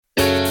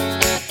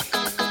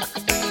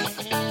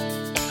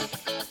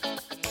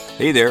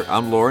Hey there,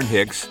 I'm Lauren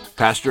Hicks,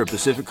 pastor of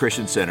Pacific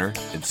Christian Center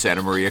in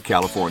Santa Maria,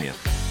 California.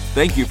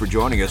 Thank you for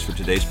joining us for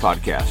today's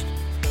podcast.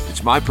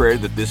 It's my prayer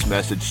that this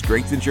message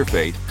strengthens your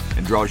faith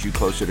and draws you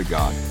closer to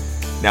God.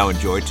 Now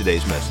enjoy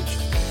today's message.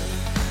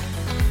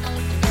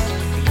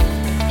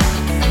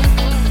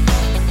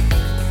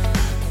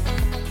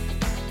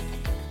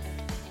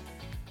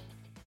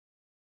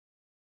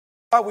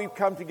 We've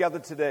come together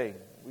today.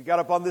 We got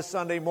up on this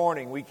Sunday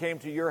morning. We came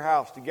to your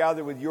house to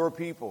gather with your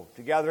people,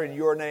 to gather in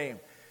your name,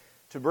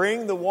 to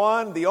bring the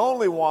one, the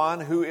only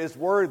one who is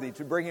worthy,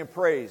 to bring him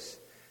praise,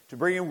 to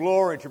bring him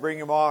glory, to bring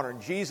him honor.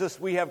 And Jesus,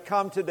 we have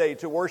come today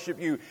to worship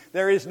you.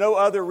 There is no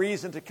other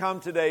reason to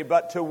come today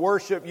but to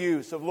worship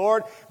you. So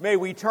Lord, may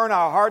we turn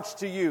our hearts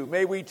to you.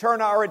 May we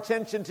turn our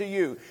attention to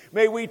you.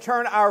 May we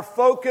turn our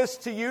focus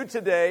to you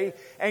today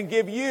and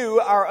give you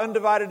our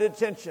undivided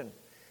attention.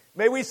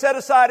 May we set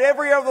aside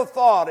every other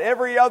thought,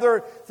 every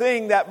other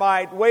thing that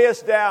might weigh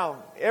us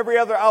down, every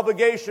other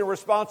obligation or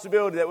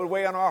responsibility that would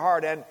weigh on our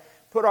heart, and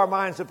put our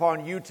minds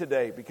upon you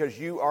today because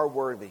you are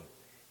worthy.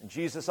 And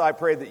Jesus, I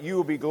pray that you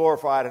will be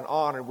glorified and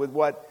honored with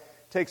what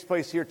takes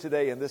place here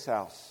today in this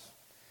house.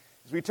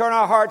 As we turn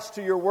our hearts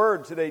to your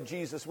word today,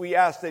 Jesus, we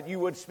ask that you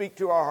would speak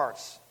to our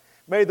hearts.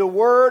 May the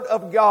word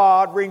of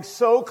God ring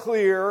so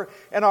clear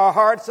in our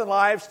hearts and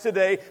lives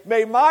today.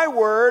 May my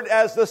word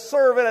as the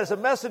servant, as a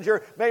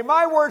messenger, may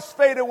my words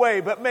fade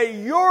away, but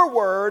may your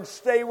word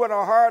stay with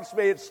our hearts.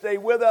 May it stay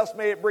with us.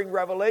 May it bring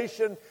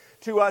revelation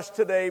to us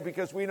today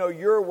because we know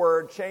your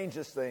word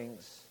changes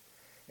things.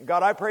 And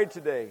God, I pray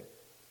today,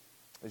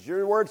 as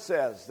your word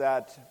says,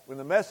 that when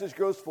the message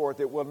goes forth,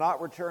 it will not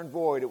return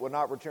void, it will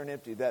not return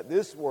empty, that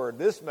this word,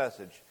 this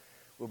message,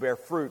 will bear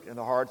fruit in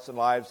the hearts and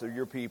lives of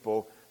your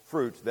people,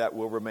 fruit that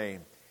will remain.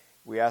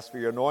 We ask for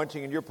your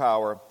anointing and your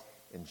power.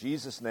 In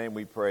Jesus' name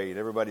we pray. And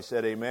everybody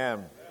said amen.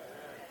 Amen.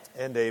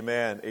 And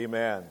amen.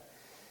 Amen.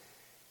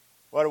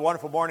 What a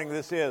wonderful morning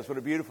this is. What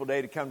a beautiful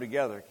day to come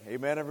together.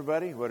 Amen,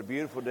 everybody. What a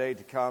beautiful day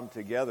to come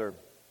together.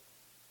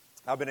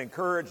 I've been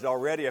encouraged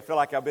already. I feel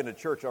like I've been to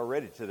church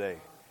already today.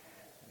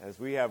 As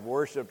we have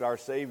worshiped our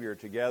Savior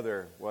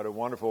together. What a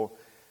wonderful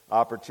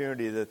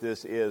opportunity that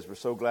this is. We're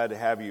so glad to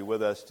have you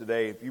with us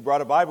today. If you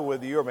brought a Bible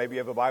with you, or maybe you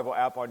have a Bible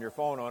app on your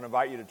phone, I want to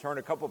invite you to turn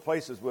a couple of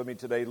places with me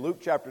today. Luke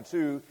chapter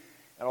 2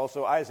 and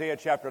also Isaiah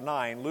chapter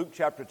 9. Luke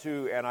chapter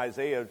 2 and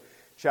Isaiah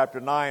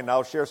chapter 9.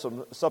 I'll share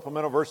some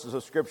supplemental verses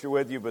of Scripture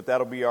with you, but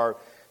that'll be our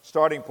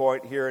starting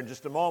point here in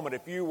just a moment.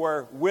 If you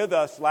were with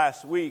us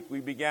last week,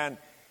 we began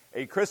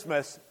a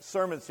Christmas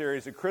sermon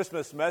series, a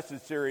Christmas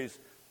message series,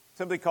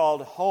 simply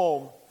called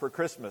Home for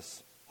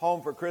Christmas.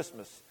 Home for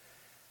Christmas.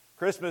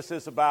 Christmas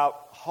is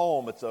about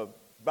home. It's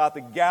about the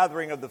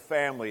gathering of the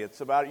family.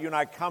 It's about you and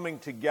I coming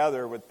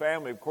together with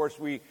family. Of course,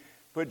 we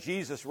put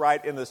Jesus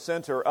right in the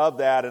center of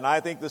that. And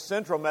I think the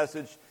central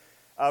message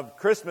of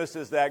Christmas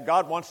is that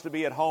God wants to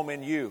be at home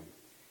in you.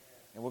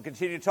 And we'll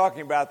continue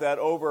talking about that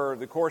over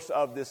the course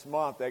of this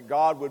month, that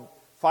God would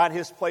find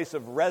his place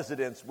of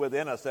residence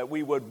within us, that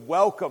we would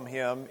welcome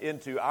him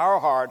into our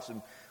hearts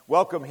and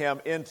welcome him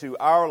into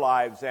our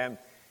lives. And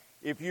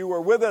if you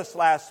were with us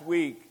last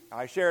week,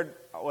 I shared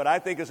what I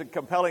think is a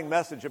compelling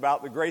message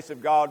about the grace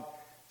of God,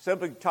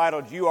 simply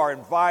titled, You Are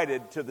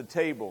Invited to the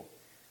Table.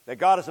 That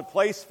God has a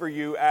place for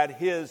you at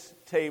his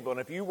table.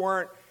 And if you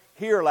weren't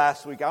here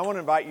last week, I want to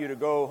invite you to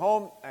go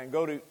home and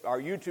go to our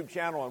YouTube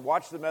channel and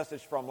watch the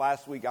message from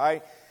last week.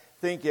 I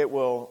think it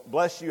will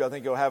bless you. I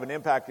think it will have an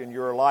impact in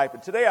your life.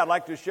 But today I'd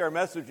like to share a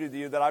message with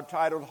you that I've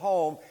titled,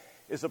 Home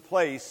is a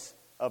Place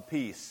of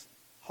Peace.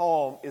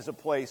 Home is a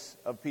place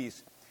of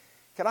peace.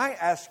 Can I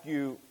ask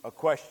you a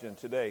question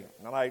today?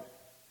 And I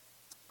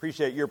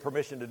appreciate your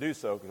permission to do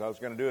so because I was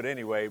going to do it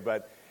anyway.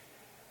 But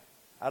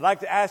I'd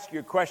like to ask you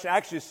a question,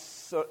 actually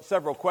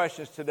several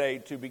questions today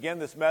to begin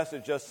this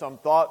message, just some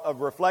thought of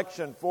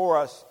reflection for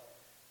us.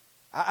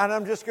 And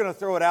I'm just going to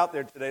throw it out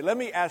there today. Let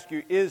me ask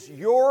you, is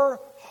your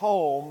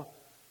home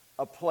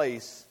a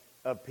place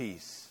of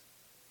peace?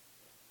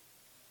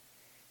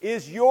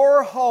 Is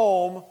your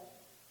home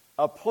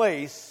a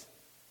place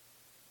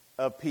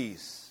of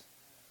peace?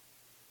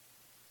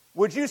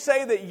 Would you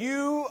say that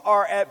you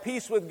are at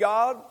peace with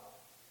God?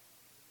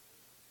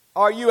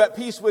 Are you at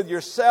peace with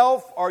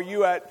yourself? Are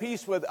you at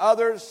peace with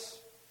others?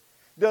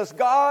 Does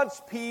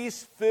God's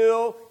peace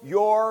fill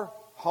your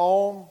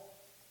home?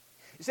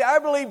 You see, I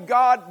believe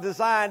God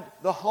designed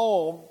the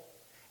home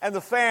and the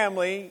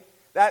family,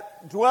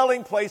 that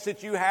dwelling place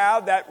that you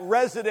have, that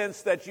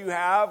residence that you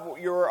have,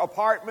 your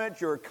apartment,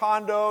 your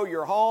condo,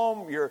 your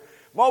home, your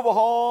mobile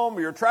home,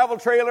 your travel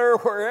trailer,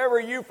 wherever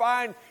you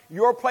find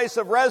your place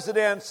of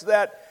residence,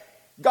 that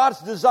God's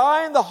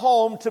designed the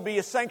home to be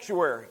a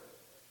sanctuary.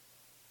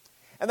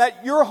 And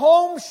that your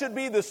home should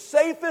be the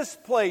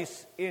safest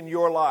place in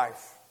your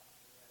life.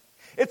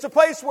 It's a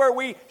place where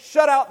we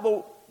shut out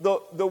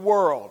the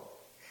world.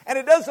 And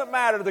it doesn't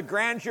matter the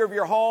grandeur of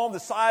your home, the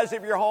size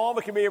of your home.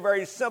 It can be a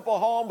very simple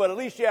home, but at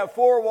least you have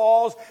four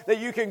walls that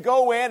you can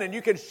go in and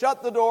you can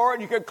shut the door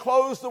and you can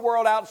close the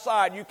world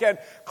outside. You can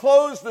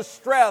close the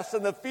stress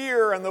and the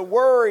fear and the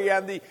worry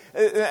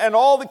and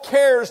all the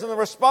cares and the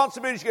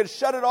responsibilities. You can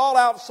shut it all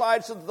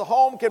outside so that the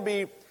home can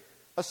be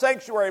a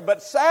sanctuary.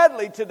 But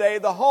sadly today,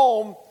 the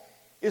home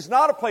is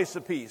not a place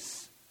of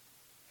peace.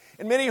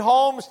 In many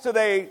homes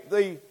today,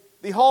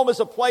 the home is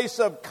a place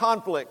of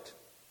conflict.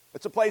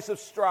 It's a place of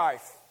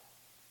strife.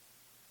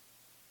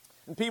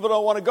 And people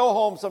don't want to go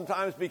home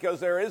sometimes because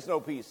there is no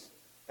peace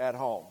at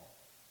home.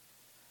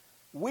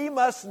 We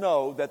must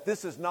know that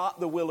this is not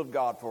the will of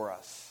God for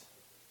us.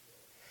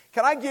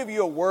 Can I give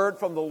you a word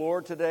from the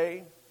Lord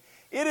today?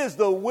 It is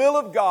the will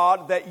of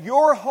God that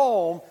your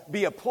home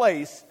be a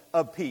place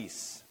of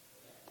peace.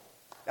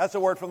 That's a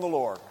word from the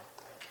Lord.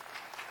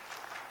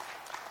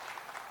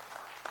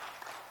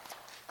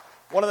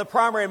 One of the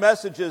primary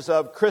messages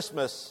of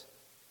Christmas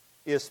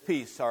is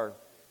peace. Our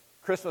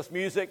Christmas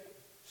music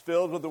is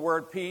filled with the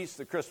word peace.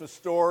 The Christmas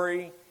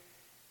story,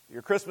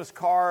 your Christmas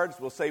cards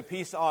will say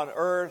peace on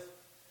earth.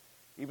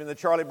 Even the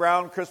Charlie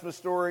Brown Christmas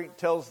story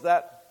tells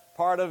that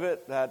part of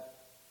it, that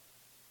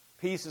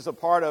peace is a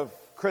part of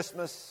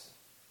Christmas.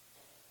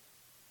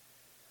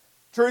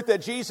 Truth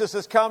that Jesus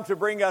has come to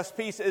bring us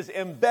peace is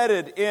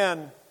embedded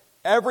in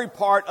every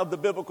part of the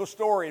biblical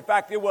story. In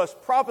fact, it was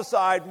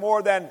prophesied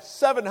more than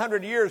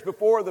 700 years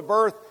before the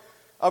birth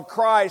of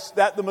Christ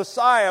that the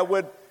Messiah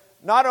would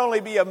not only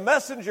be a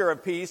messenger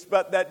of peace,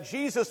 but that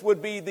Jesus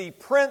would be the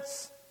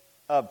Prince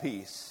of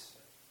Peace.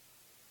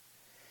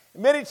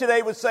 Many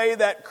today would say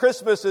that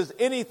Christmas is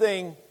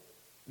anything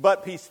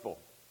but peaceful.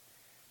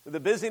 With the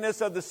busyness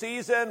of the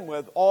season,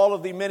 with all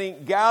of the many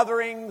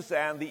gatherings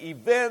and the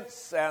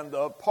events and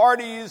the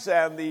parties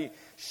and the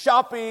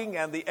shopping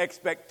and the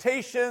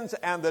expectations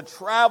and the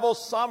travel,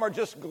 some are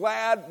just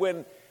glad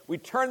when we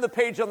turn the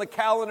page on the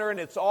calendar and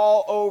it's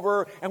all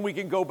over and we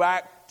can go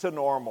back to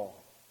normal.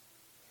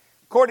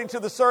 According to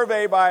the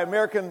survey by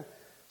American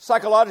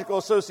Psychological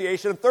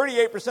Association,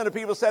 38% of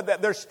people said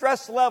that their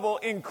stress level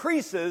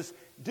increases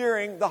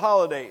during the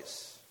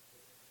holidays.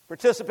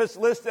 Participants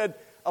listed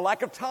a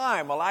lack of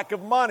time, a lack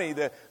of money,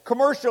 the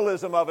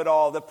commercialism of it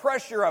all, the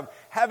pressure of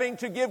having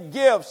to give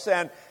gifts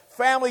and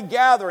family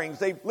gatherings.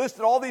 They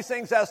listed all these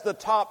things as the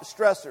top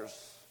stressors.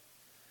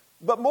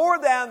 But more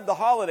than the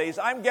holidays,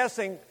 I'm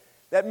guessing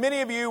that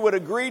many of you would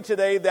agree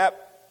today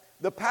that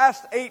the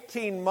past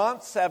 18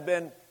 months have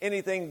been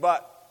anything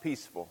but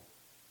peaceful.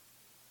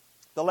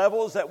 The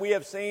levels that we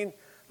have seen,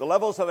 the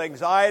levels of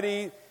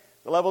anxiety,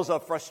 the levels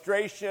of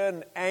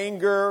frustration,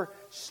 anger,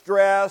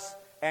 stress,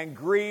 and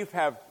grief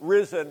have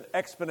risen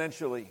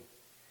exponentially.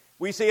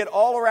 We see it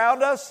all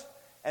around us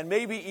and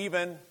maybe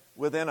even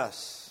within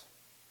us.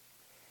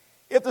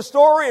 If the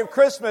story of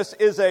Christmas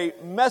is a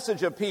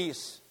message of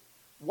peace,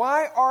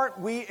 why aren't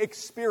we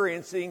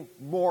experiencing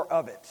more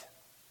of it?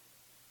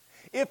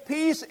 If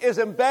peace is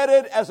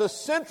embedded as a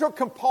central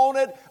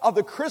component of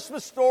the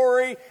Christmas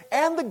story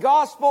and the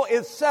gospel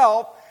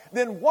itself,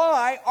 then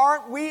why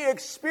aren't we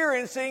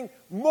experiencing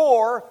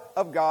more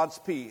of God's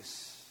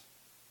peace?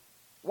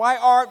 Why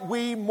aren't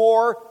we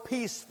more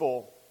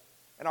peaceful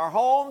in our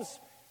homes,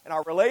 in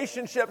our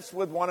relationships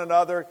with one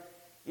another,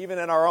 even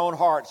in our own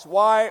hearts?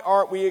 Why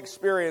aren't we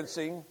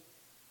experiencing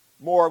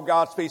more of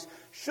God's peace?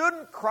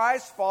 Shouldn't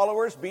Christ's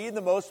followers be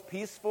the most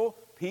peaceful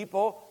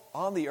people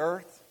on the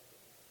earth?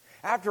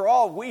 After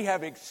all, we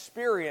have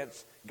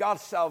experienced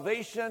God's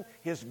salvation,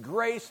 His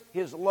grace,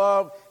 His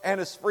love, and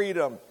His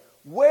freedom.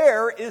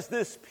 Where is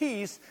this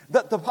peace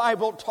that the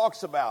Bible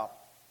talks about?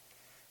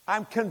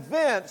 I'm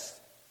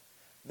convinced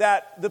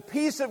that the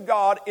peace of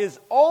God is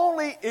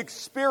only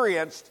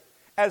experienced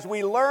as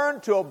we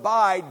learn to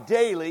abide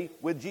daily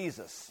with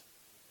Jesus.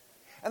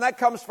 And that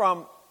comes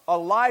from a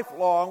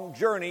lifelong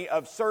journey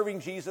of serving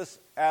Jesus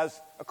as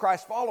a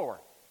Christ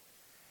follower.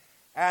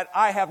 And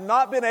I have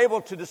not been able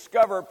to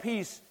discover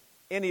peace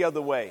any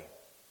other way.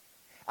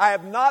 I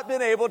have not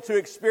been able to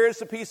experience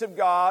the peace of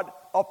God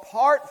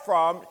apart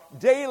from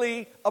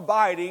daily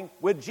abiding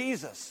with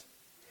Jesus.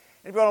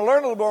 And if you want to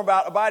learn a little more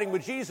about abiding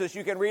with Jesus,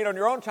 you can read on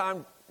your own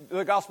time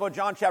the Gospel of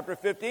John chapter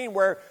 15,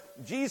 where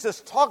Jesus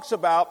talks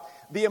about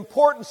the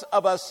importance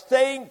of us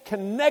staying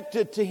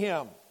connected to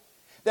Him,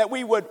 that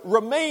we would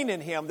remain in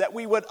Him, that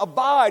we would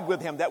abide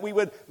with Him, that we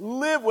would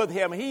live with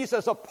Him. He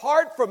says,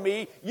 apart from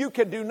me, you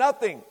can do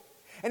nothing.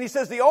 And He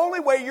says the only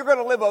way you're going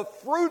to live a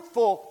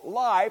fruitful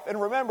life, and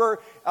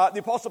remember, the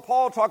Apostle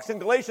Paul talks in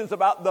Galatians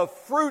about the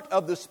fruit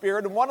of the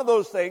Spirit, and one of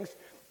those things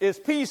is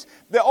peace.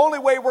 The only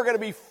way we're going to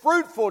be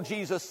fruitful,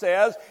 Jesus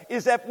says,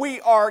 is that we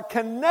are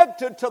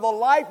connected to the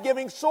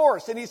life-giving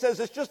source. And He says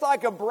it's just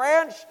like a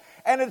branch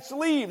and its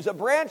leaves, a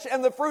branch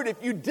and the fruit.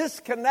 If you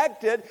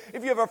disconnect it,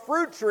 if you have a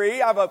fruit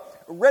tree, I have a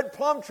red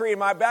plum tree in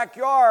my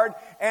backyard,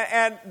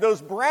 and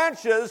those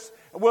branches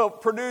will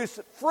produce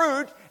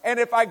fruit, and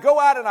if I go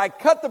out and I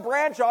cut the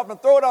branch off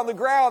and throw it on the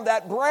ground,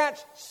 that branch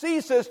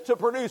ceases to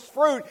produce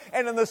fruit.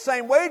 And in the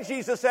same way,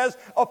 Jesus says,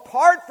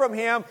 apart from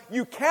Him,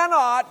 you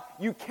cannot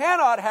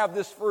have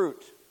this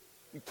fruit.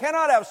 You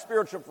cannot have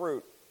spiritual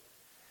fruit.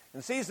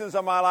 In seasons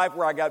of my life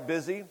where I got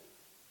busy,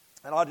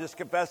 and I'll just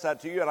confess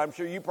that to you, and I'm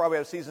sure you probably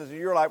have seasons in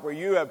your life where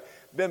you have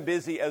been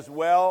busy as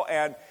well,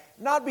 and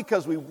not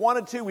because we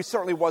wanted to, we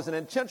certainly wasn't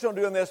intentional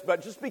in doing this,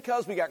 but just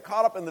because we got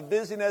caught up in the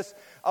busyness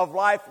of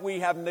life, we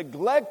have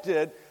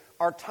neglected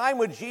our time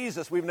with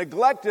Jesus. We've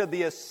neglected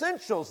the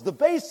essentials, the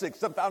basics,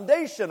 the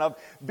foundation of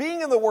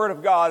being in the Word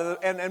of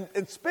God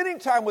and spending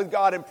time with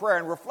God in prayer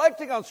and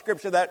reflecting on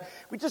Scripture, that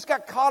we just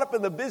got caught up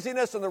in the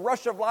busyness and the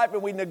rush of life,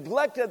 and we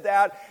neglected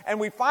that, and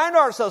we find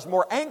ourselves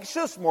more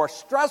anxious, more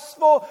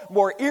stressful,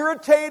 more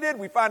irritated.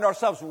 We find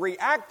ourselves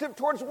reactive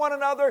towards one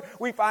another.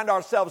 We find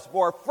ourselves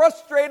more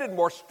frustrated,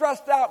 more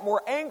stressed out,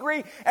 more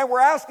angry, and we're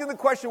asking the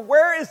question,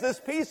 where is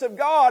this peace of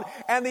God?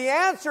 And the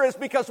answer is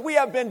because we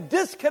have been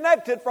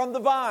disconnected from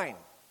the vine.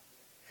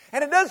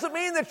 And it doesn't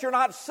mean that you're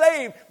not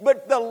saved,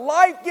 but the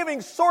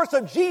life-giving source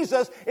of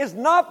Jesus is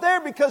not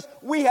there because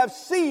we have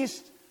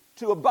ceased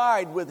to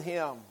abide with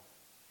Him.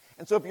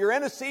 And so if you're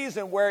in a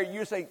season where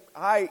you say,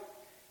 I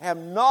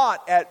am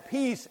not at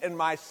peace in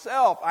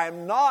myself, I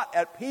am not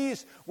at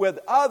peace with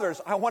others,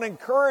 I want to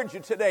encourage you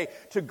today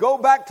to go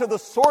back to the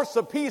source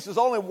of peace. There's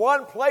only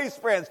one place,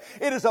 friends.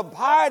 It is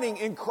abiding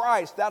in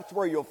Christ. That's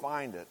where you'll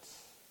find it.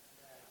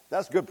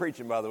 That's good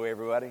preaching, by the way,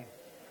 everybody.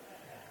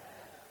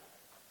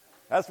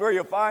 That's where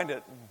you'll find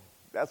it.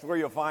 That's where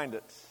you'll find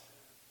it.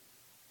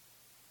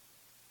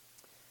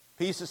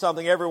 Peace is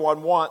something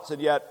everyone wants,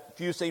 and yet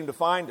few seem to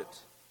find it. It'd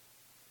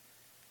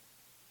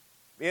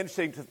be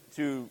interesting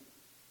to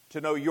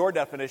know your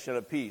definition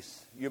of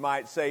peace. You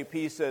might say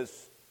peace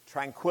is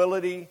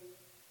tranquility,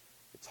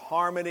 it's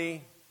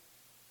harmony,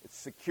 it's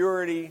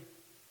security,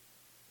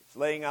 it's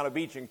laying on a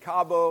beach in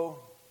Cabo.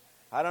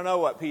 I don't know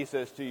what peace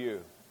is to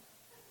you.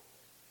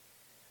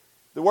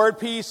 The word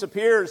peace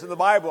appears in the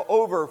Bible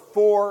over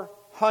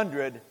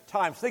 400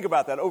 times. Think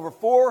about that. Over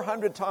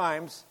 400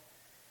 times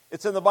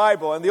it's in the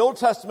Bible. In the Old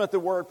Testament, the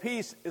word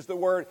peace is the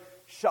word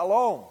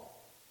shalom.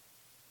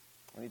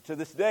 And to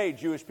this day,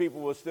 Jewish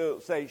people will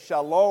still say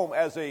shalom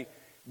as a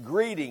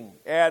greeting.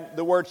 And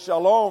the word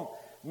shalom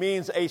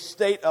means a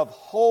state of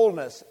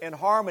wholeness and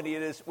harmony.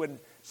 It is when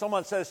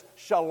someone says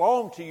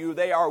shalom to you,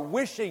 they are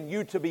wishing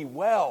you to be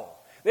well.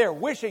 They are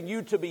wishing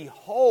you to be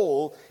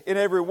whole in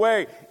every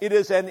way. It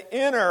is an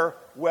inner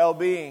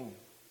well-being.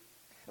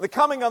 The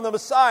coming of the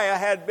Messiah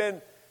had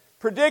been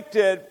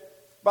predicted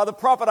by the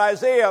prophet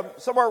Isaiah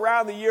somewhere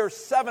around the year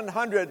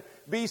 700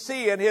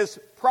 BC, and his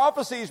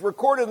prophecies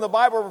recorded in the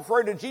Bible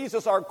referring to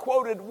Jesus are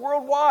quoted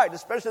worldwide,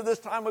 especially this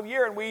time of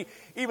year, and we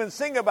even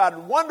sing about it.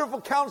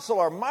 Wonderful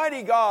Counselor,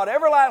 Mighty God,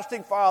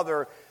 Everlasting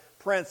Father,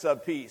 Prince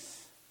of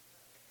Peace.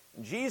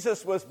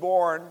 Jesus was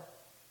born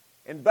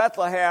in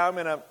Bethlehem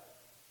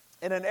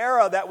in an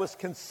era that was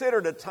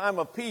considered a time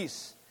of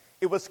peace.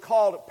 It was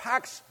called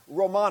Pax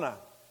Romana,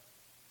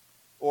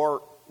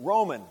 or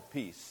Roman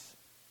peace.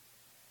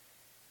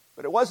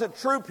 But it wasn't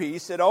true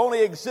peace. It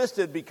only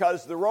existed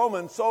because the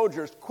Roman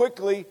soldiers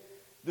quickly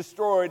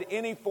destroyed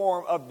any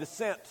form of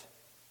dissent.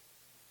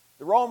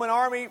 The Roman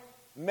army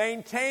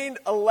maintained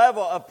a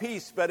level of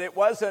peace, but it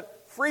wasn't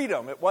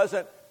freedom. It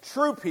wasn't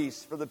true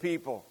peace for the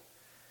people.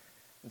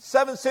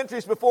 7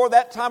 centuries before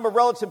that time of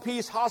relative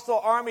peace, hostile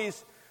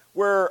armies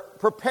were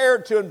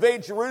prepared to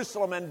invade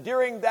Jerusalem, and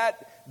during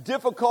that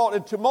difficult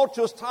and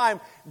tumultuous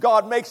time,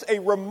 God makes a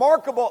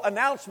remarkable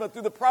announcement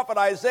through the prophet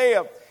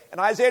Isaiah. In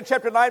Isaiah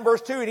chapter 9,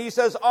 verse 2, and he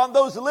says, on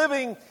those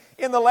living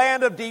in the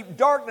land of deep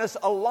darkness,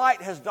 a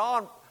light has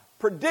dawned,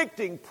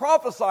 predicting,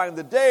 prophesying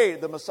the day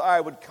the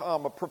Messiah would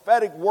come, a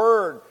prophetic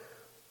word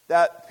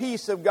that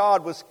peace of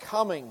God was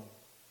coming.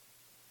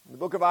 In the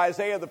book of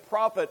Isaiah, the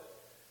prophet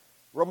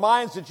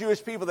reminds the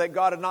Jewish people that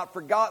God had not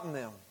forgotten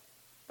them,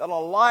 that a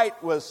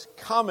light was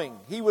coming.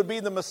 He would be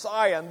the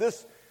Messiah. And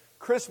this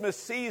Christmas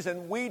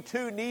season, we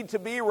too need to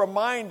be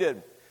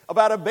reminded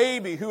about a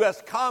baby who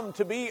has come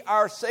to be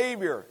our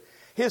Savior.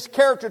 His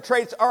character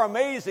traits are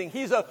amazing.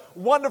 He's a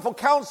wonderful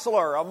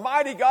counselor, a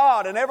mighty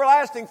God, an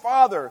everlasting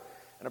Father,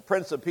 and a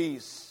Prince of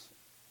Peace.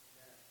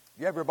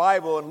 If you have your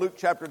Bible in Luke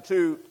chapter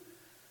 2,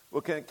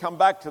 we can come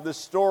back to this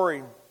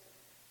story.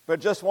 But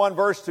just one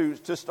verse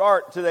to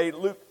start today,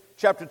 Luke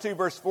chapter 2,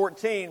 verse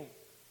 14.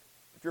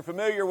 If you're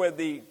familiar with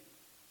the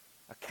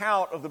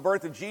account of the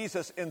birth of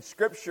Jesus in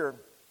Scripture,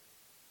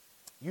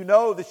 you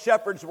know the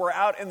shepherds were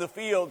out in the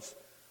fields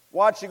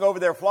watching over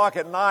their flock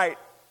at night.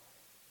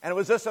 And it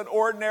was just an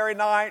ordinary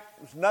night.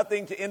 There was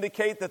nothing to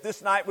indicate that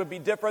this night would be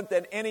different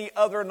than any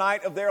other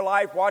night of their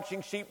life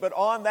watching sheep. But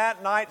on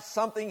that night,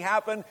 something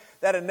happened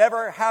that had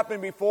never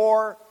happened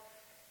before.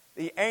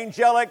 The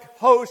angelic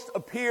host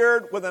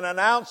appeared with an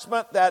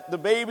announcement that the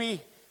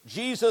baby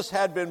Jesus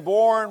had been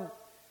born.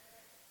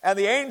 And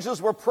the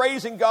angels were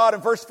praising God. In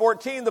verse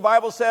 14, the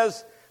Bible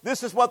says,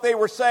 this is what they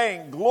were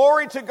saying: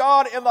 glory to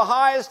God in the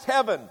highest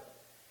heaven,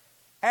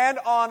 and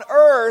on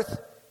earth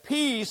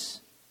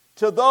peace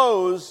to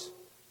those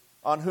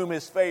on whom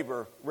His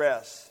favor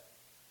rests.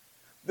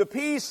 The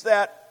peace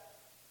that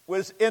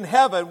was in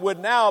heaven would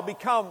now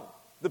become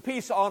the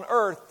peace on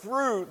earth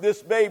through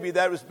this baby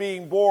that was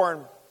being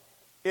born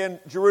in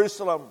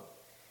Jerusalem.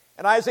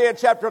 In Isaiah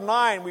chapter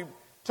 9, we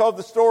told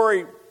the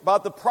story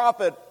about the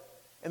prophet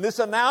and this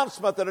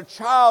announcement that a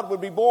child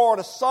would be born,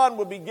 a son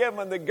would be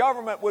given, the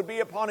government would be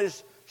upon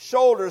his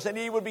shoulders, and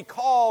he would be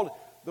called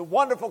the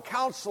Wonderful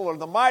Counselor,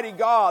 the Mighty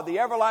God, the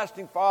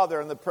Everlasting Father,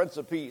 and the Prince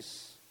of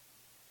Peace.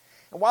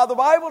 And while the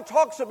Bible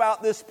talks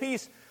about this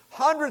peace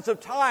hundreds of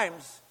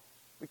times,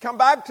 we come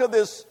back to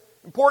this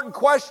important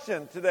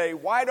question today: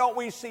 why don't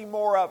we see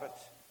more of it?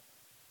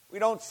 We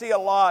don't see a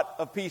lot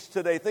of peace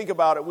today. Think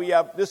about it. We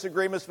have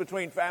disagreements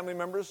between family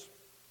members.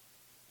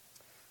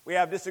 We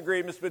have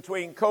disagreements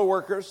between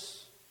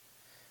co-workers.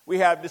 We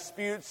have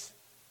disputes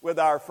with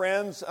our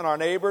friends and our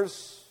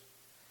neighbors.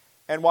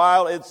 And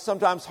while it's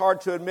sometimes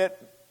hard to admit,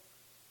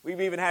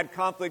 we've even had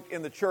conflict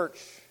in the church.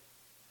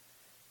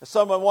 As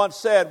someone once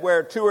said,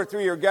 where 2 or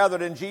 3 are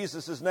gathered in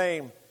Jesus'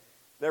 name,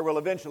 there will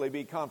eventually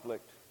be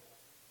conflict.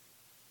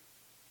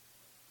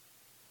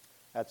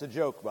 That's a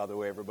joke, by the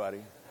way,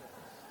 everybody.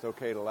 It's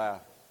okay to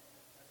laugh.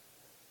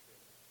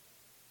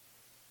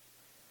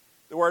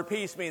 The word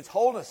peace means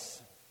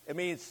wholeness. It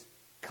means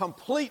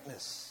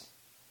completeness.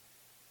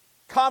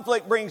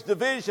 Conflict brings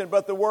division,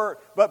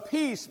 but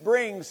peace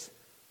brings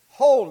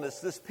wholeness,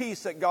 this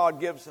peace that God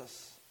gives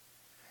us.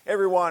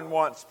 Everyone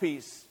wants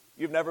peace.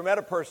 You've never met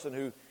a person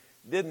who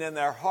didn't in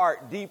their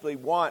heart deeply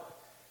want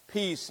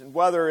peace. And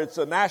whether it's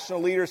a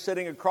national leader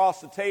sitting across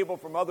the table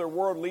from other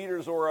world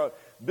leaders, or a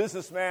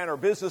businessman or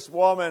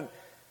businesswoman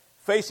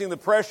facing the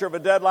pressure of a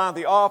deadline at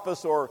the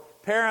office, or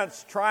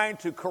parents trying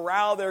to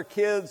corral their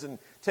kids and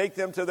take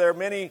them to their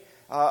many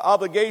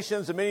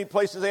obligations and many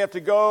places they have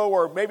to go,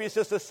 or maybe it's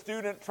just a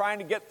student trying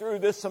to get through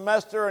this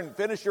semester and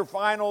finish your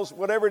finals,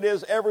 whatever it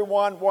is,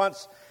 everyone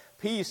wants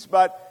peace.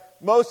 But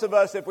most of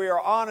us, if we are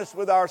honest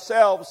with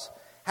ourselves,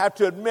 have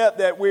to admit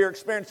that we are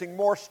experiencing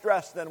more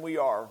stress than we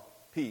are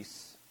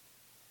peace.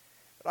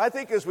 But I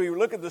think as we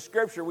look at the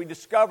Scripture, we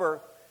discover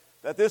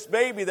that this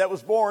baby that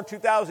was born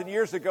 2,000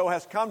 years ago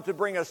has come to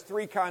bring us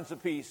 3 kinds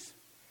of peace.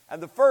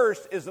 And the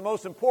first is the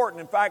most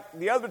important. In fact,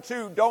 the other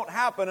 2 don't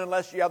happen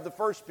unless you have the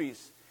first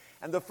piece.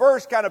 And the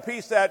first kind of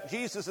peace that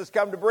Jesus has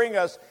come to bring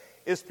us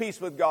is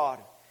peace with God.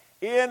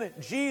 In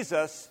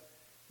Jesus,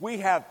 we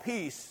have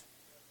peace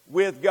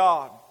with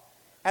God.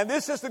 And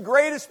this is the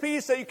greatest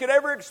peace that you could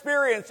ever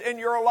experience in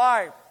your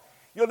life.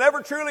 You'll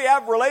never truly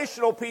have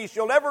relational peace.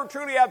 You'll never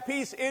truly have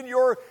peace in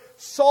your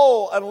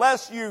soul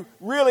unless you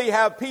really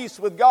have peace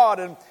with God.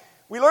 And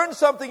we learn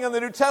something in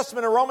the New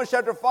Testament in Romans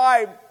chapter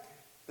 5,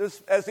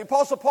 as the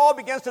Apostle Paul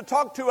begins to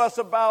talk to us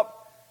about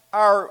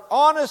our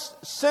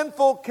honest,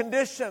 sinful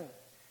condition.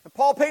 And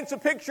Paul paints a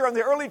picture in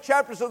the early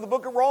chapters of the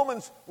book of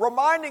Romans,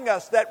 reminding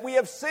us that we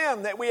have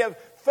sinned, that we have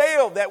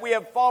failed, that we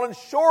have fallen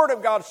short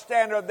of God's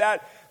standard,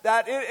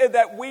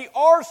 that we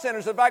are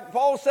sinners. In fact,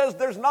 Paul says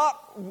there's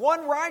not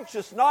one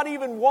righteous, not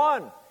even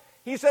one.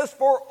 He says,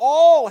 for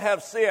all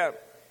have sinned.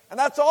 And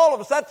that's all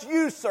of us. That's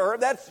you, sir.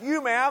 That's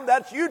you, ma'am.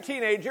 That's you,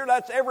 teenager.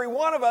 That's every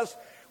one of us.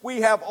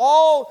 We have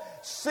all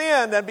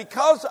sinned, and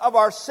because of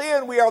our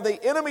sin, we are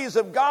the enemies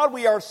of God.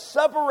 We are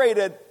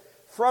separated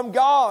from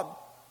God.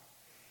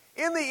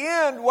 In the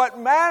end, what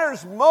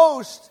matters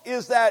most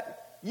is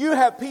that you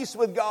have peace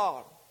with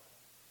God.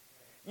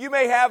 You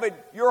may have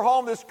at your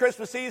home this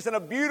Christmas season a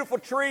beautiful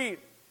tree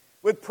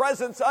with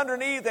presents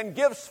underneath and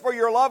gifts for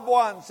your loved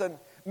ones. And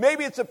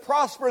maybe it's a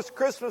prosperous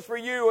Christmas for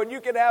you, and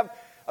you can have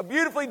a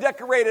beautifully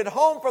decorated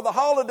home for the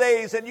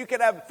holidays, and you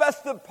can have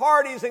festive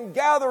parties and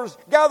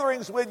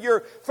gatherings with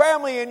your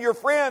family and your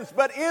friends.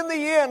 But in the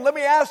end, let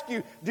me ask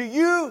you, do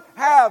you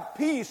have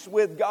peace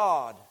with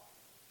God?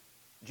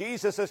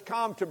 Jesus has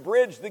come to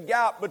bridge the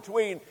gap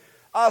between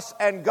us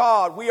and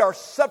God. We are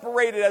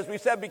separated, as we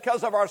said,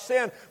 because of our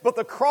sin. But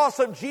the cross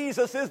of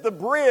Jesus is the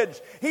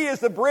bridge. He is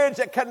the bridge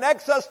that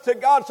connects us to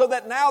God, so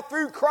that now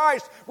through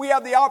Christ we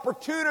have the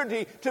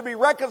opportunity to be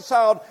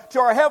reconciled to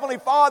our Heavenly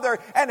Father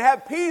and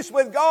have peace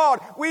with God.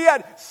 We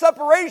had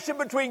separation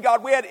between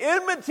God. We had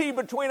enmity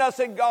between us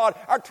and God.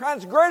 Our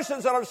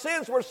transgressions and our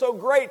sins were so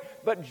great.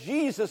 But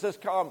Jesus has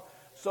come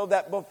so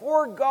that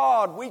before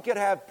God we could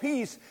have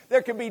peace.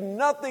 There can be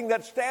nothing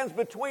that stands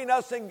between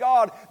us and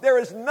God. There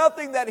is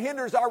nothing that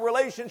hinders our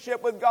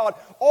relationship with God.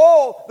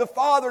 All the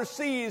Father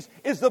sees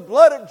is the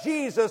blood of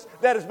Jesus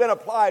that has been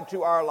applied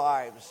to our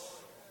lives.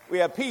 We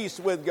have peace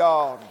with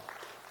God.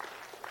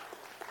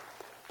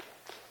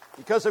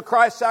 Because of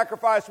Christ's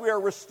sacrifice, we are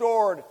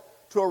restored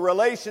to a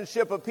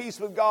relationship of peace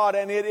with God,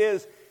 and it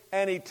is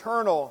an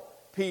eternal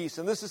peace.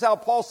 And this is how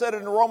Paul said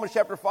it in Romans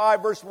chapter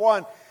 5, verse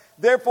 1.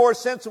 Therefore,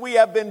 since we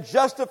have been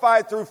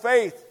justified through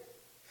faith,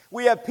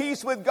 we have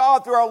peace with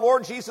God through our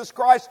Lord Jesus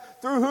Christ,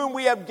 through whom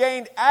we have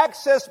gained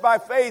access by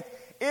faith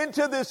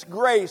into this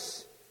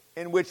grace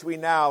in which we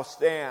now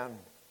stand.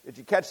 Did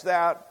you catch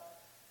that?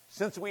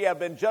 Since we have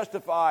been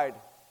justified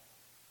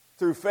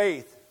through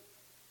faith,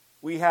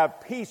 we have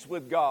peace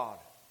with God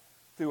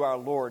through our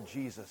Lord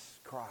Jesus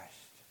Christ.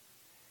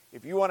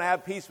 If you want to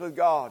have peace with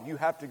God, you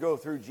have to go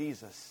through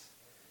Jesus.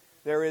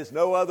 There is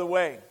no other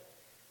way.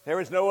 There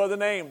is no other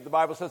name, the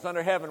Bible says,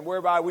 under heaven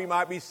whereby we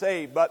might be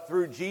saved, but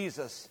through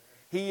Jesus.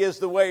 He is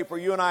the way for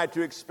you and I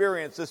to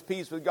experience this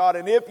peace with God.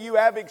 And if you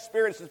have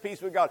experienced this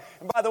peace with God,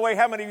 and by the way,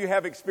 how many of you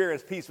have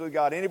experienced peace with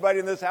God? Anybody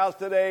in this house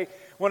today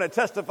want to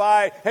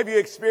testify? Have you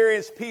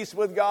experienced peace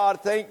with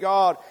God? Thank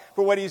God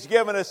for what He's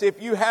given us.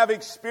 If you have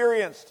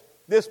experienced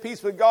this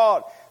peace with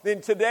God,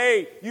 then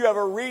today you have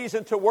a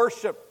reason to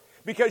worship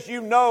because you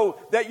know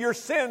that your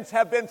sins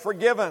have been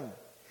forgiven.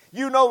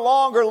 You no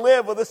longer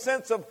live with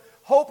a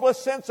hopeless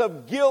sense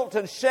of guilt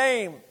and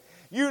shame.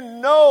 You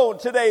know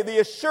today the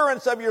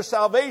assurance of your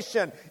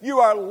salvation. You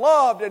are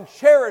loved and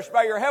cherished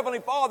by your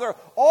Heavenly Father.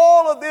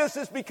 All of this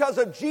is because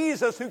of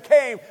Jesus who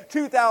came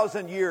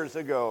 2,000 years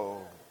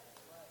ago.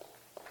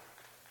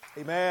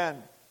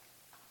 Amen.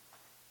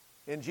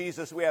 In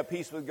Jesus we have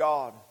peace with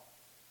God.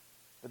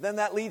 But then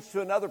that leads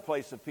to another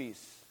place of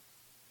peace.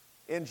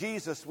 In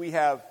Jesus we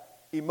have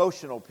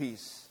emotional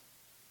peace.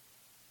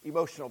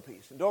 Emotional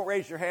peace. And don't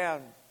raise your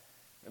hand.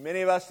 And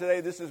many of us today,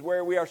 this is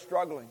where we are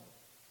struggling.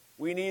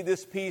 We need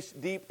this peace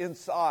deep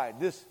inside,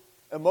 this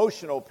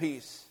emotional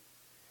peace.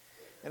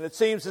 And it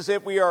seems as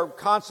if we are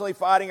constantly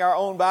fighting our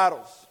own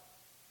battles.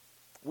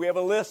 We have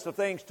a list of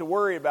things to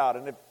worry about.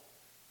 And if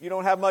you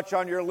don't have much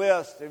on your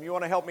list, if you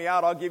want to help me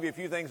out, I'll give you a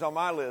few things on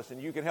my list and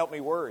you can help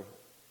me worry.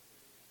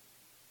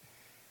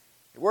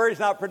 Worry's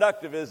not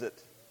productive, is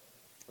it?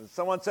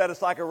 Someone said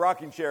it's like a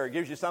rocking chair. It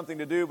gives you something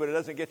to do, but it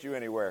doesn't get you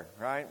anywhere,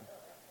 right?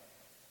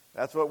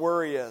 That's what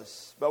worry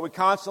is. But we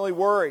constantly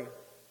worry.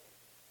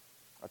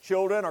 Our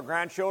children, our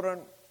grandchildren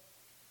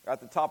are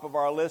at the top of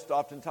our list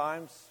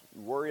oftentimes.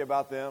 We worry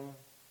about them.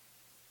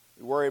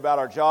 We worry about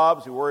our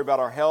jobs. We worry about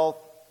our health.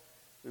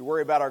 We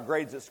worry about our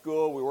grades at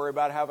school. We worry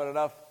about having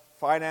enough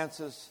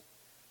finances.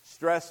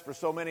 Stress for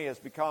so many has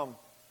become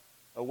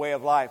a way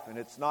of life, and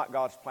it's not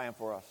God's plan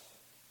for us.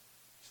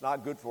 It's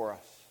not good for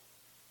us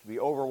to be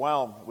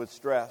overwhelmed with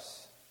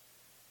stress.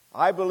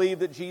 I believe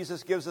that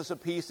Jesus gives us a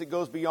peace that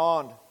goes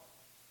beyond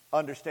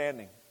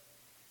understanding.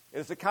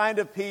 It's the kind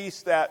of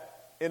peace that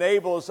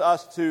enables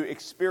us to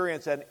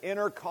experience an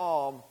inner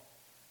calm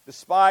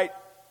despite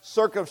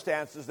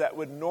circumstances that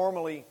would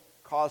normally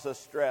cause us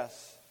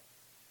stress.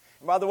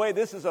 And by the way,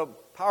 this is a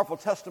powerful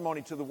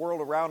testimony to the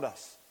world around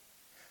us.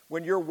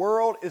 When your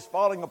world is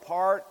falling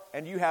apart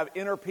and you have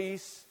inner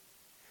peace,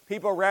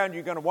 people around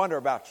you are going to wonder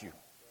about you.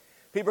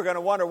 People are going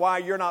to wonder why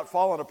you're not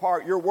falling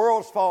apart. Your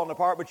world's falling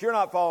apart, but you're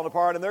not falling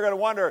apart. And they're going to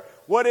wonder,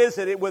 what is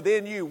it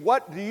within you?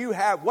 What do you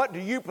have? What do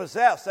you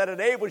possess that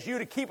enables you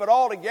to keep it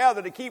all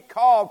together, to keep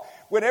calm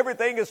when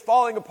everything is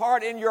falling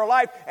apart in your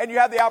life? And you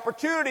have the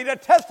opportunity to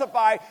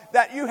testify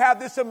that you have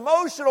this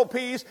emotional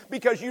peace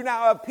because you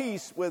now have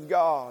peace with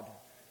God.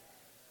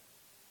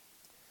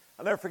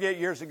 I'll never forget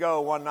years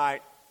ago, one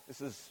night, this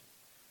is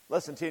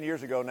less than 10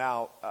 years ago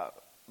now,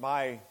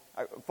 my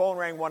phone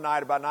rang one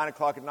night about 9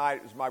 o'clock at night.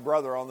 It was my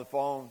brother on the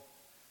phone.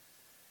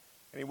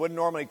 And he wouldn't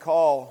normally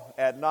call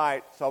at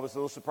night, so I was a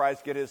little surprised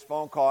to get his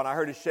phone call. And I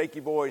heard his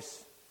shaky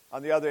voice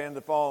on the other end of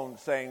the phone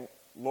saying,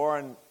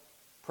 "Lauren,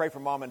 pray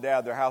for Mom and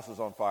Dad. Their house is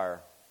on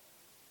fire."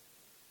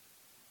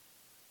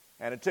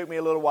 And it took me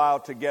a little while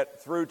to get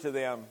through to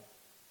them.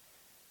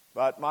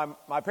 But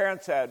my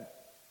parents had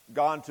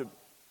gone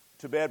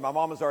to bed. My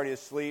mom was already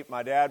asleep.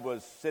 My dad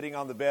was sitting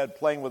on the bed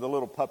playing with a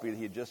little puppy that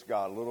he had just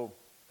got, a little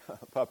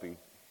puppy.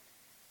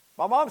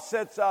 My mom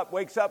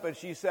wakes up, and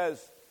she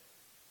says,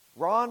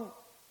 "Ron,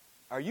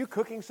 are you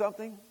cooking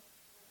something?"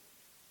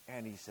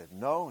 And he said,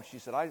 "No." And she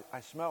said,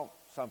 I smell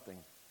something.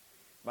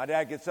 My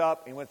dad gets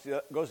up, and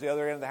goes to the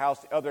other end of the house.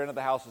 The other end of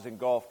the house is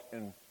engulfed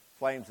in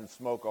flames and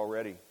smoke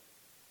already.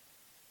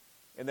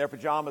 In their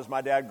pajamas,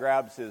 my dad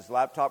grabs his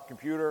laptop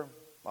computer.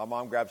 My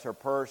mom grabs her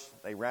purse.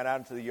 They ran out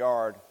into the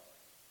yard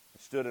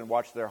and stood and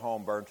watched their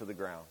home burn to the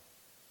ground.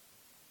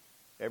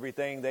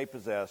 Everything they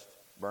possessed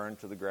burned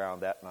to the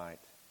ground that night.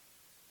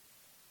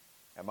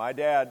 And my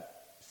dad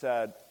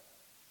said,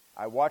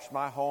 "I watched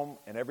my home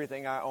and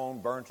everything I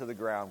own burn to the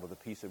ground with the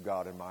peace of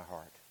God in my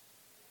heart."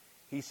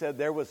 He said,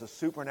 "There was a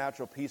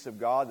supernatural peace of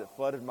God that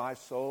flooded my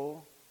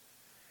soul."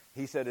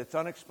 He said, "It's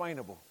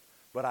unexplainable,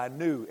 but I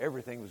knew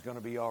everything was going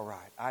to be all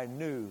right. I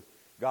knew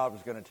God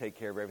was going to take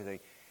care of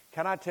everything."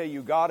 Can I tell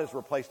you, God has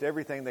replaced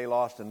everything they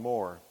lost and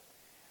more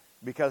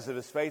because of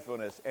His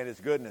faithfulness and His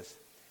goodness.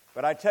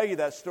 But I tell you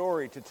that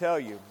story to tell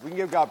you, we can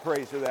give God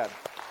praise for that.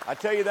 I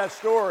tell you that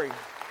story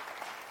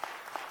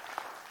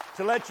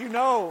to let you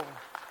know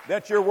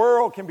that your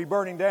world can be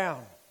burning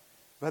down,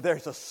 but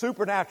there's a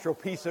supernatural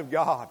peace of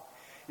God.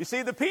 You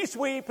see, the peace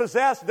we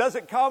possess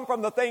doesn't come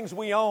from the things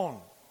we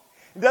own.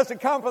 It doesn't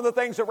come from the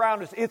things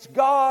around us. It's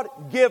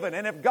God-given.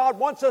 And if God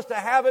wants us to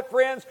have it,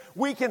 friends,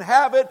 we can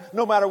have it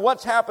no matter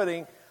what's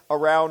happening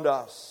around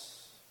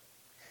us.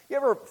 You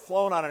ever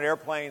flown on an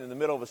airplane in the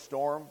middle of a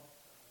storm?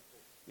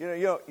 You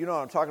know what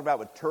I'm talking about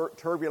with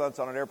turbulence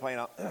on an airplane.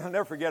 I'll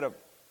never forget a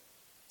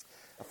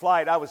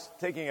flight. I was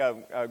taking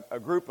a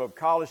group of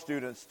college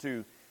students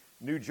to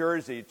New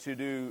Jersey to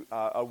do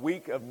a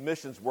week of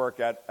missions work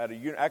at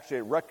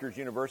Rutgers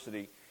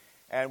University.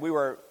 And we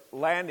were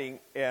landing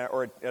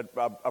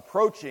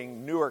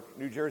approaching Newark,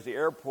 New Jersey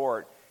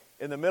airport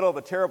in the middle of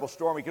a terrible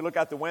storm. You could look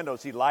out the window and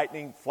see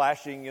lightning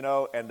flashing,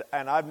 and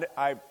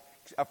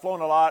I've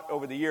flown a lot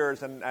over the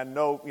years and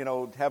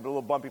know, have a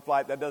little bumpy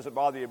flight, that doesn't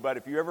bother you. But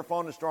if you ever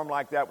flown a storm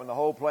like that when the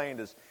whole plane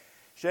is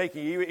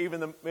shaky, even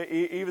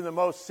the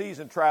most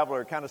seasoned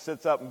traveler kind of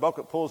sits up and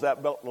pulls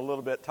that belt a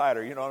little bit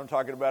tighter. You know what I'm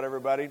talking about,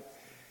 everybody?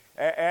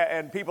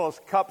 And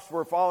people's cups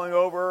were falling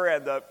over,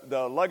 and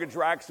the luggage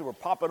racks were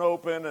popping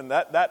open, and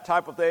that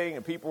type of thing,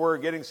 and people were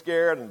getting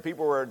scared, and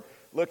people were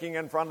looking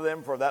in front of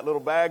them for that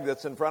little bag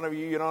that's in front of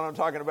you. You know what I'm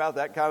talking about?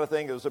 That kind of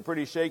thing. It was a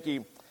pretty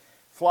shaky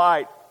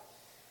flight.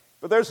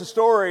 But there's a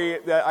story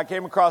that I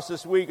came across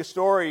this week, a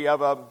story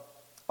of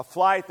a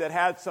flight that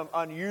had some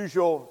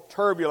unusual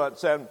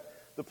turbulence, and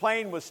the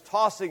plane was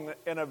tossing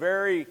in a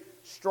very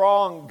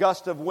strong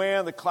gust of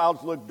wind. The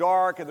clouds looked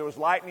dark, and there was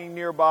lightning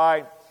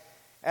nearby.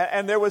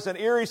 And there was an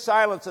eerie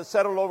silence that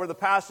settled over the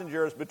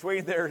passengers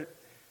between their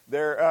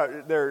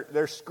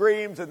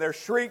screams and their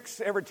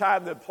shrieks every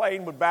time the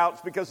plane would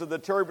bounce because of the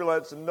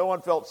turbulence, and no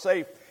one felt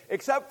safe,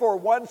 except for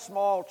one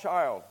small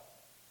child.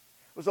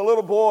 It was a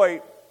little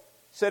boy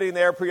sitting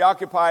there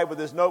preoccupied with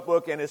his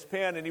notebook and his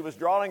pen, and he was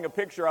drawing a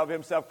picture of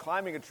himself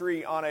climbing a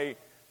tree on a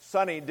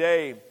sunny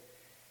day.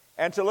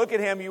 And to look at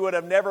him, you would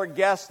have never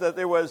guessed that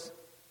there was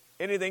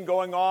anything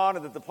going on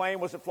and that the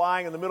plane wasn't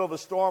flying in the middle of a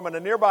storm. And a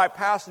nearby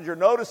passenger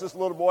noticed this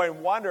little boy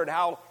and wondered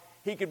how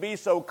he could be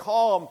so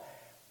calm.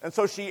 And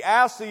so she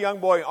asked the young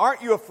boy,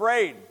 "Aren't you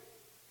afraid?"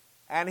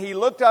 And he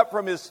looked up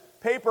from his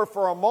paper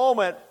for a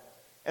moment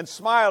and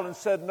smiled and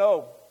said,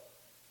 "No."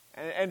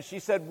 And she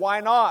said,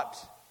 "Why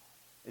not?"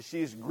 And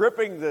she's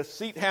gripping the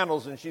seat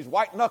handles and she's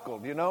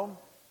white-knuckled, And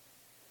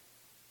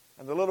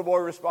the little boy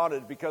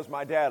responded, "Because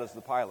my dad is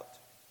the pilot."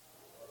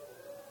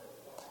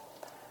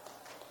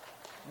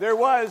 There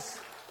was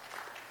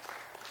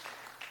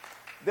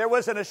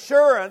an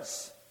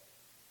assurance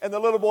in the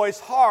little boy's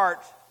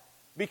heart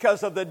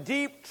because of the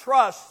deep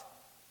trust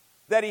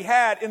that he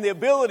had in the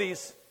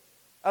abilities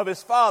of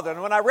his father.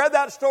 And when I read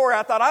that story,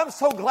 I thought, I'm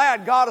so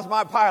glad God is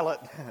my pilot.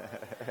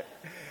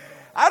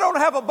 I don't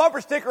have a bumper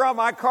sticker on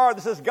my car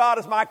that says God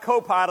is my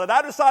co-pilot.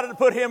 I decided to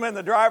put him in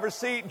the driver's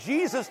seat.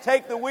 Jesus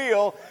take the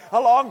wheel a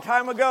long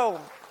time ago.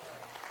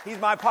 He's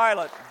my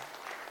pilot.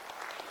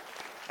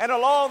 And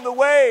along the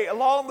way,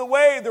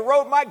 the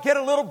road might get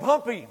a little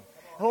bumpy.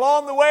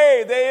 Along the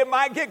way, it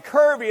might get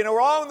curvy. And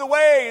along the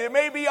way, it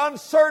may be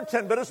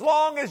uncertain. But as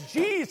long as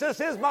Jesus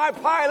is my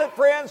pilot,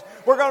 friends,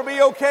 we're going to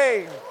be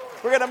okay.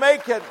 We're going to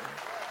make it.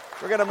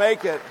 We're going to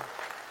make it.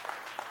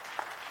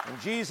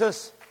 And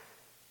Jesus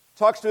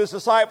talks to his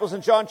disciples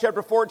in John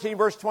chapter 14,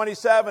 verse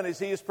 27, as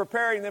he is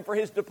preparing them for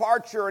his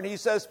departure. And he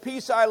says,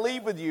 "Peace I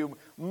leave with you.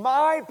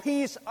 My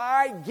peace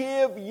I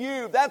give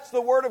you." That's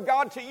the word of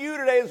God to you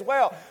today as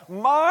well.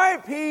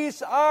 My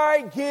peace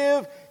I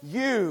give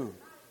you.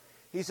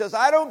 He says,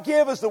 I don't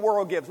give as the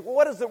world gives. Well,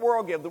 what does the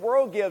world give? The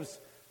world gives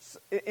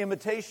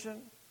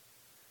imitation,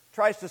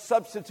 tries to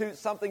substitute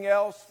something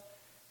else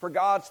for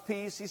God's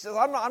peace. He says,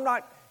 I'm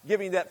not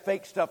giving that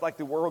fake stuff like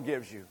the world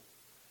gives you.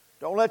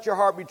 Don't let your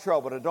heart be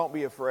troubled, and don't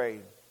be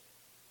afraid.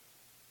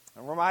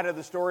 I'm reminded of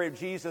the story of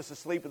Jesus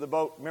asleep in the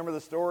boat. Remember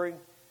the story?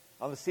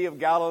 On the Sea of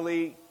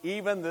Galilee,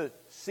 even the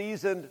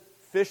seasoned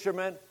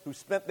fishermen who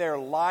spent their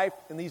life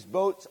in these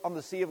boats on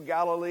the Sea of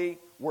Galilee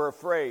were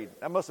afraid.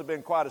 That must have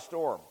been quite a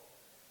storm.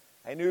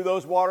 They knew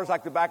those waters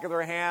like the back of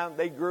their hand.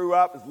 They grew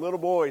up as little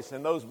boys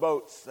in those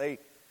boats. They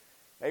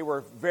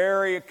were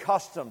very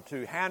accustomed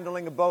to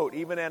handling a boat,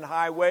 even in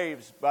high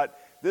waves. But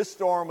this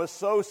storm was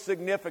so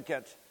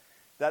significant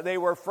that they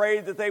were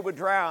afraid that they would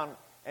drown.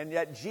 And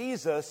yet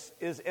Jesus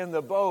is in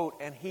the boat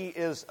and he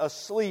is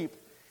asleep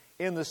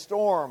in the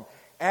storm.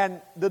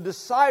 And the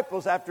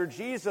disciples, after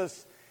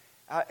Jesus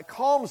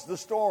calms the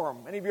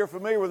storm. Many of you are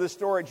familiar with this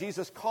story.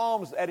 Jesus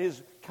calms at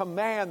his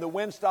command. The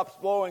wind stops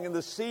blowing and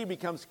the sea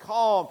becomes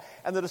calm.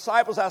 And the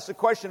disciples ask the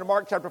question in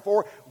Mark chapter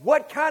 4,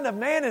 what kind of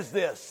man is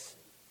this?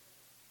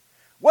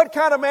 What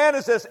kind of man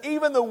is this?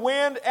 Even the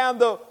wind and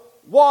the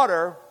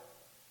water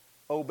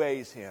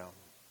obeys him.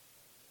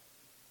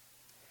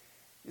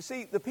 You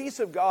see, the peace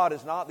of God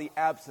is not the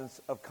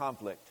absence of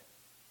conflict.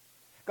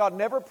 God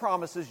never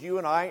promises you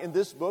and I in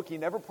this book, he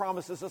never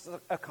promises us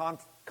a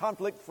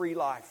conflict-free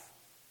life.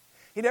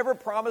 He never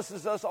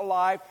promises us a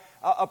life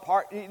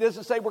apart. He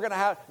doesn't say we're going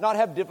to not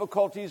have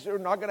difficulties, or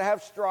not going to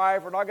have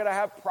strife, or not going to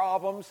have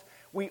problems.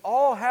 We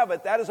all have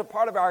it. That is a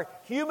part of our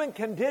human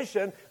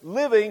condition,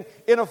 living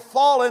in a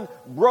fallen,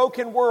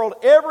 broken world.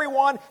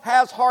 Everyone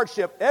has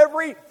hardship.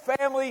 Every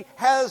family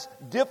has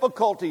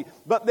difficulty.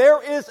 But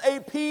there is a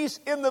peace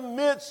in the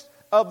midst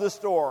of the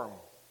storm.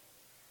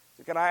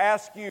 So can I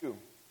ask you,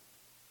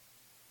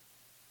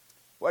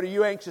 what are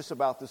you anxious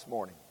about this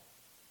morning?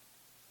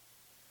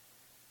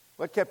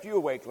 What kept you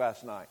awake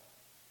last night?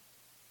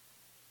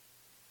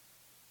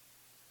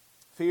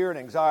 Fear and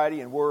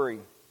anxiety and worry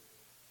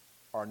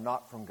are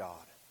not from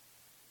God.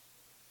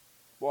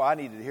 Boy, I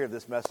needed to hear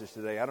this message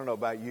today. I don't know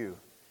about you.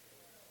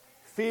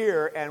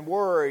 Fear and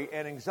worry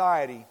and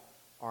anxiety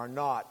are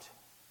not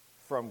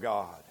from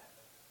God.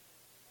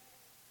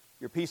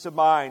 Your peace of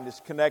mind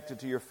is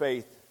connected to your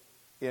faith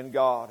in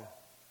God.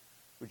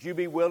 Would you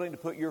be willing to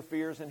put your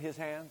fears in his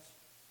hands?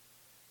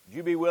 Would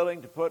you be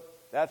willing to put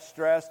that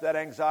stress, that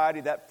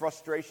anxiety, that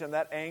frustration,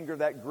 that anger,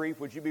 that grief,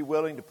 would you be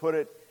willing to put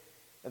it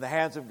in the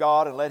hands of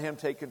God and let Him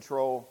take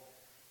control?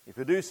 If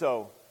you do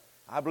so,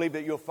 I believe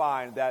that you'll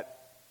find that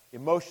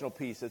emotional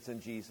peace that's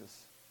in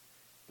Jesus.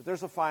 But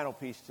there's a final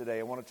piece today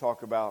I want to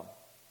talk about.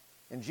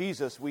 In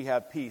Jesus, we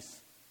have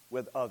peace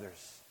with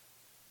others.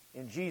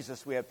 In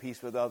Jesus, we have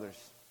peace with others.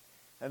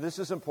 And this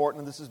is important,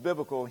 and this is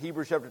biblical. In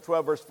Hebrews chapter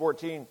 12, verse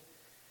 14,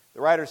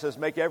 the writer says,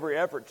 make every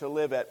effort to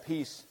live at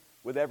peace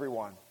with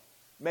everyone.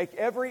 Make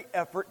every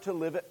effort to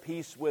live at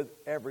peace with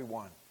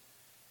everyone.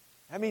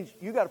 That means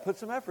you got to put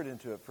some effort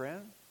into it,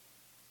 friend.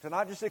 To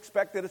not just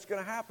expect that it's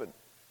going to happen.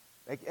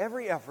 Make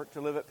every effort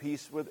to live at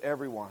peace with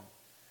everyone.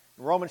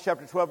 In Romans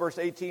chapter 12, verse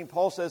 18,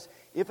 Paul says,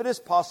 if it is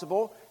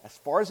possible, as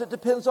far as it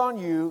depends on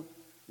you,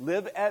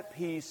 live at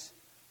peace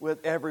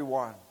with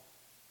everyone.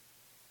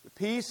 The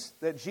peace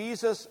that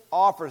Jesus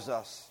offers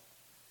us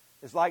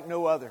is like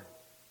no other.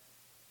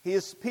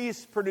 His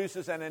peace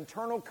produces an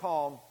internal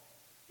calm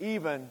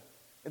even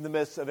in the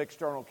midst of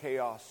external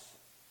chaos.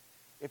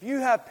 If you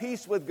have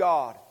peace with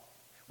God,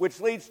 which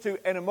leads to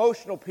an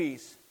emotional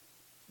peace,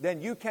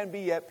 then you can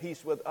be at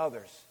peace with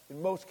others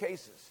in most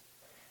cases.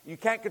 You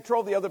can't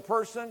control the other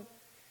person.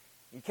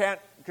 You can't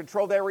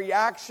control their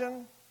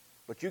reaction,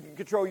 but you can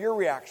control your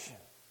reaction.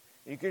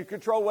 You can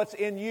control what's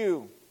in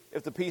you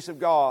if the peace of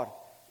God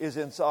is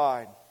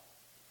inside.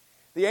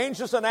 The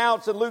angels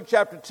announced in Luke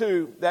chapter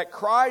 2 that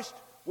Christ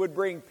would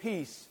bring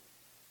peace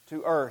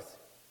to earth.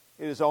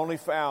 It is only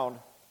found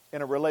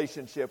in a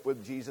relationship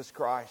with Jesus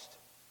Christ.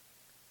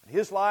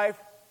 His life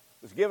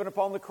was given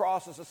upon the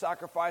cross as a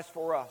sacrifice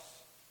for us,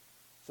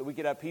 so we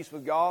could have peace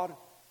with God,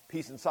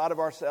 peace inside of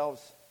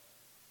ourselves,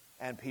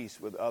 and peace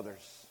with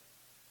others.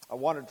 I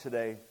wonder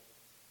today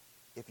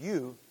if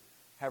you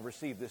have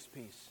received this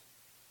peace.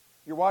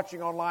 You're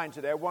watching online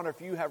today. I wonder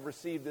if you have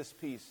received this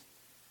peace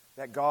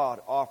that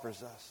God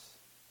offers us.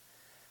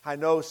 I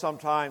know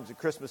sometimes the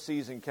Christmas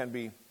season can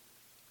be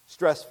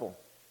stressful.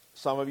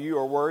 Some of you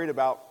are worried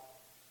about,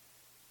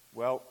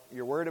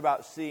 you're worried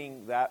about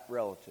seeing that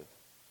relative.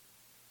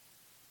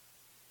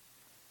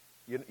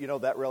 You know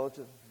that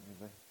relative?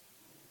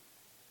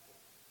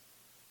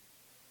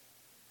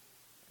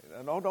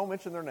 No, don't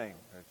mention their name.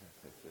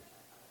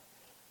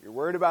 You're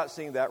worried about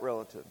seeing that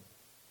relative.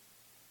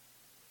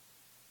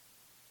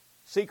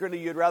 Secretly,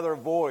 you'd rather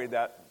avoid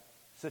that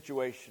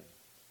situation.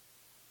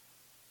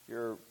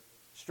 You're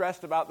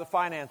stressed about the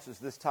finances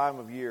this time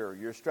of year.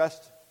 You're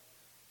stressed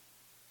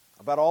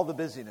about all the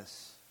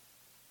busyness.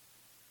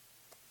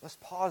 Let's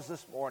pause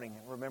this morning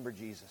and remember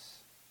Jesus.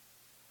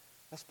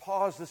 Let's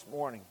pause this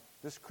morning,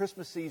 this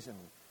Christmas season,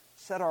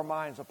 set our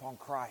minds upon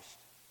Christ.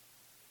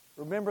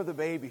 Remember the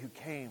baby who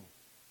came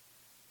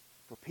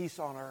for peace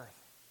on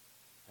earth.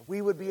 That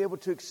we would be able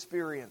to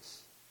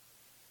experience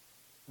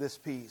this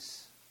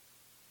peace.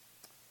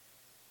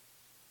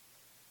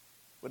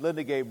 When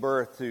Linda gave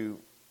birth to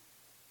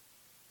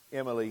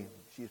Emily,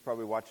 she's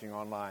probably watching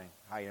online.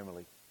 Hi,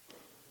 Emily.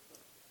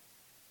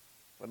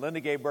 When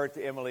Linda gave birth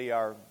to Emily,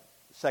 our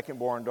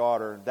second-born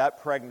daughter,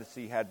 that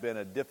pregnancy had been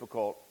a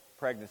difficult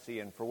pregnancy,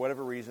 and for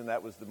whatever reason,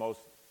 that was the most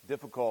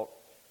difficult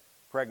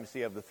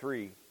pregnancy of the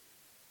three.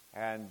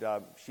 And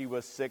she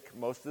was sick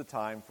most of the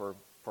time for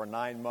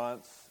 9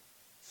 months.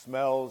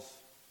 Smells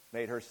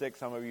made her sick.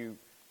 Some of you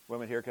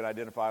women here can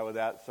identify with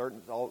that.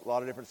 A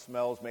lot of different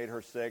smells made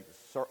her sick.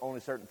 Only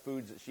certain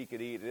foods that she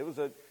could eat. It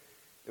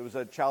was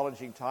a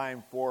challenging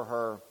time for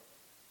her.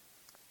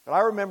 But I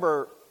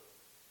remember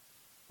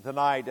the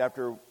night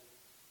after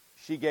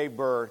she gave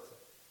birth,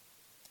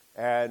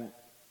 and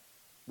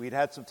we'd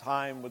had some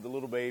time with the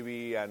little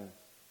baby, and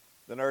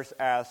the nurse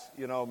asked,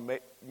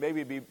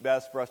 maybe it'd be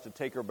best for us to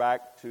take her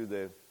back to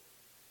the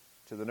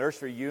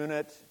nursery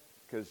unit,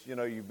 because,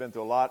 you've been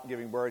through a lot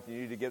giving birth, and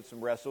you need to get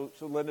some rest. So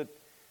Linda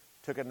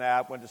took a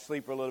nap, went to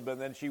sleep for a little bit,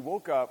 and then she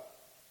woke up.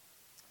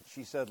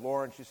 She said,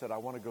 Lauren, I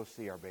want to go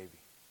see our baby.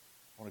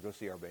 I want to go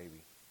see our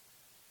baby.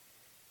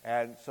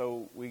 And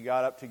so we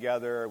got up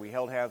together, we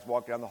held hands,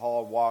 walked down the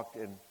hall, walked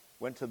and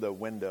went to the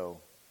window.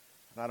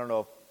 And I don't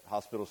know if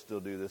hospitals still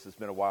do this. It's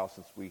been a while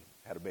since we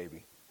had a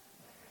baby.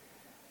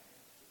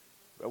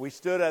 But we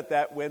stood at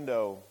that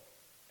window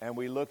and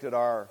we looked at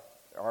our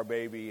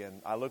baby,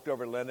 and I looked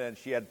over at Linda, and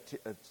she had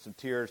some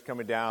tears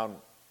coming down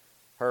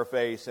her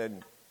face,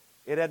 and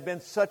it had been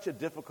such a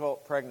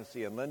difficult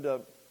pregnancy. And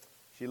Linda,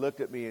 she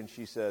looked at me and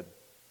she said,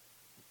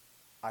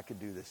 I could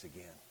do this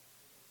again.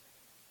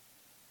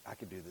 I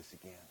could do this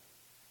again.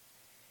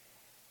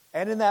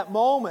 And in that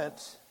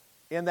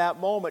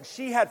moment,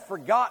 she had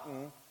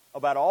forgotten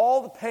about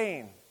all the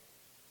pain.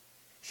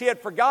 She had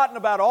forgotten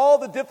about all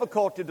the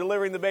difficulty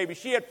delivering the baby.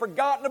 She had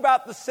forgotten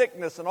about the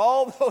sickness and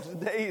all those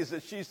days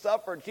that she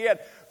suffered. She had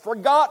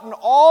forgotten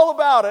all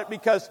about it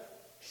because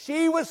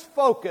she was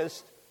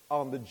focused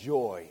on the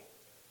joy.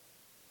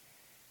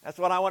 That's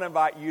what I want to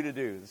invite you to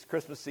do this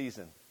Christmas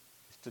season,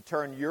 is to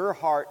turn your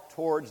heart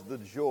towards the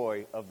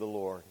joy of the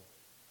Lord.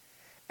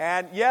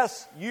 And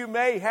yes, you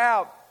may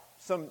have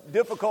some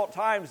difficult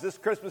times this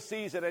Christmas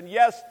season. And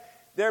yes,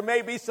 there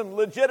may be some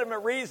legitimate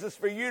reasons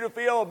for you to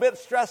feel a bit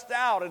stressed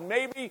out and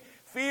maybe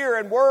fear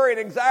and worry and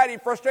anxiety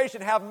and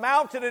frustration have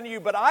mounted in you.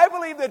 But I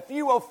believe that if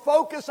you will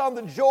focus on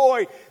the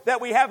joy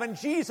that we have in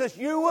Jesus,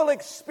 you will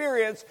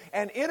experience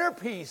an inner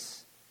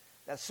peace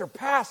that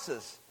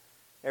surpasses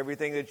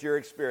everything that you're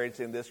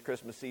experiencing this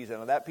Christmas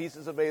season. And that peace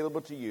is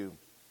available to you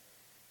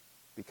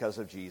because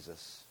of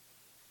Jesus.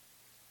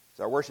 As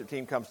our worship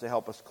team comes to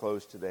help us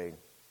close today,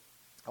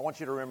 I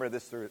want you to remember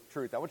this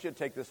truth. I want you to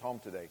take this home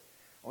today.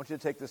 I want you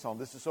to take this home.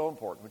 This is so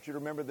important. I want you to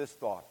remember this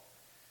thought.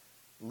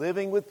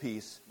 Living with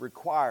peace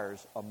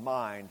requires a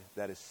mind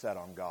that is set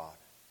on God.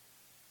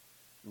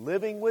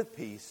 Living with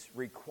peace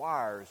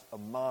requires a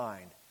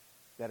mind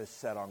that is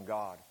set on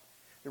God.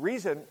 The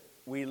reason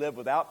we live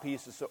without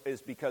peace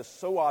is because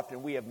so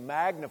often we have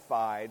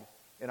magnified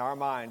in our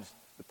minds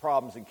the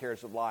problems and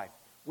cares of life.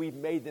 We've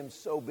made them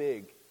so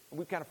big. And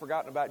we've kind of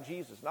forgotten about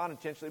Jesus. Not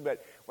intentionally,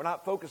 but we're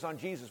not focused on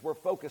Jesus. We're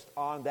focused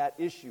on that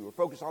issue. We're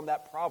focused on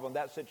that problem,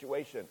 that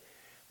situation.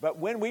 But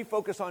when we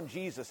focus on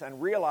Jesus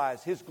and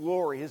realize His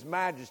glory, His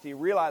majesty,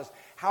 realize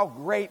how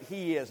great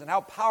He is and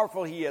how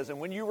powerful He is,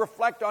 and when you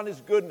reflect on His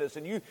goodness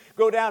and you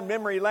go down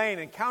memory lane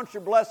and count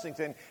your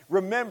blessings and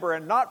remember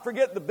and not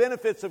forget the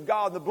benefits of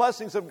God, the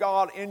blessings of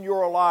God in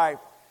your life,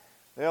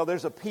 well,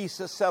 there's a peace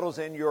that settles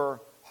in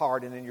your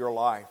heart and in your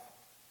life.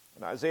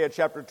 In Isaiah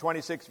chapter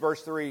 26,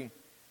 verse 3,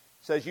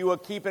 says, "You will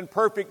keep in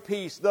perfect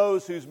peace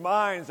those whose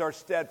minds are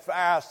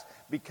steadfast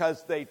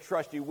because they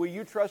trust you." Will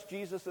you trust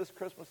Jesus this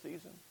Christmas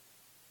season?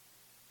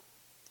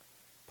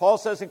 Paul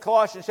says in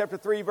Colossians chapter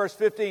 3, verse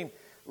 15,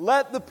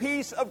 "Let the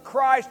peace of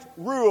Christ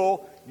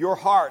rule your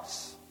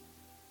hearts,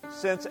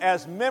 since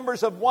as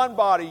members of one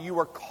body you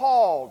are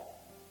called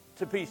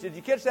to peace." Did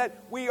you catch that?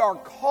 We are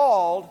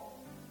called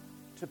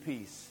to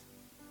peace.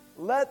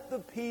 Let the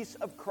peace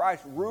of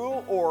Christ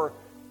rule or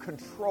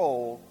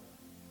control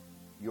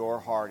your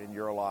heart and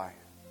your life.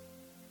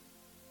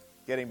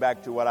 Getting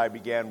back to what I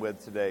began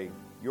with today.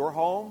 Your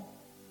home,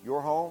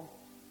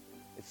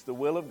 it's the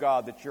will of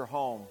God that your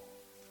home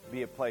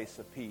be a place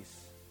of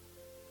peace.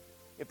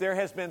 If there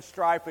has been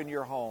strife in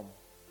your home,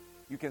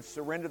 you can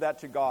surrender that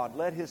to God.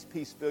 Let His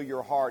peace fill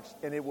your hearts,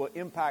 and it will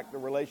impact the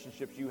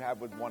relationships you have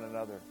with one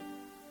another.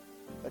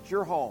 Let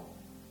your home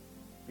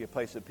be a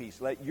place of peace.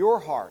 Let your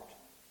heart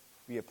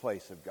be a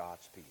place of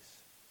God's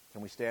peace.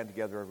 Can we stand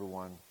together,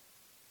 everyone?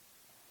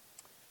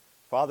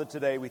 Father,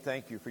 today we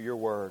thank You for Your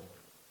word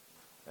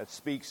that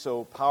speaks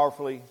so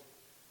powerfully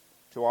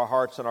to our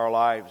hearts and our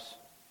lives.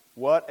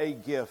 What a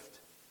gift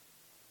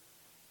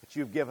that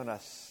You've given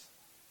us.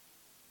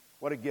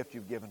 What a gift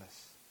You've given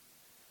us.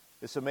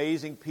 This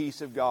amazing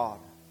peace of God.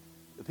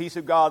 The peace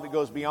of God that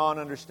goes beyond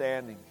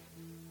understanding.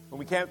 When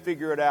we can't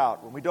figure it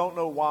out, when we don't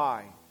know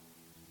why,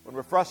 when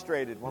we're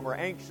frustrated, when we're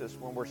anxious,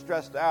 when we're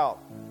stressed out,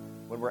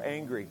 when we're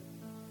angry,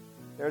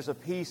 there's a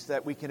peace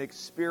that we can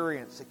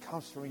experience that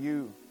comes from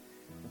You.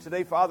 And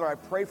today, Father, I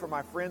pray for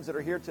my friends that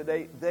are here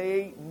today.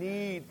 They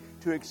need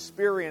to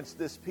experience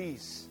this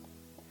peace.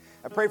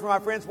 I pray for my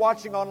friends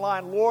watching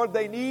online. Lord,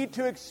 they need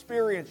to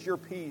experience Your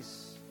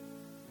peace.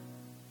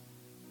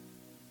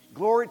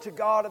 Glory to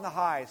God in the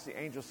highest, the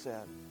angel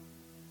said.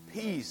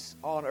 Peace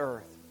on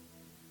earth.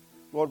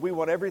 Lord, we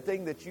want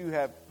everything that You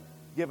have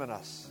given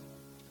us.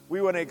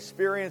 We want to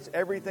experience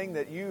everything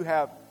that You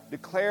have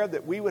declared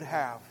that we would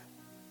have.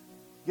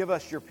 Give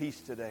us Your peace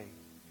today.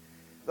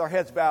 With our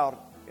heads bowed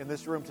in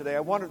this room today,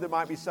 I wonder if there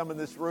might be some in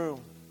this room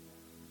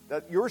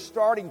that your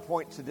starting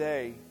point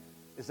today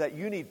is that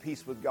you need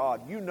peace with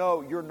God. You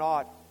know you're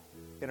not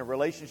in a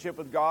relationship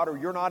with God, or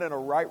you're not in a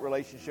right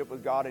relationship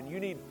with God, and you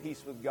need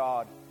peace with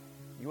God.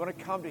 You want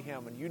to come to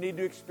Him, and you need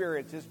to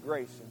experience His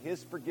grace and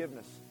His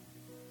forgiveness,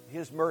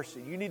 His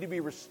mercy. You need to be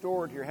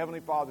restored to your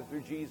Heavenly Father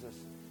through Jesus.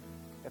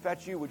 If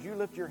that's you, would you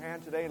lift your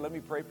hand today and let me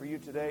pray for you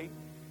today?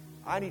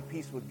 I need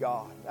peace with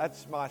God.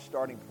 That's my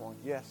starting point.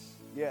 Yes.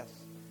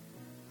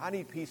 I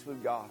need peace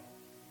with God.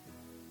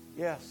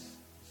 Yes.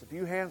 So a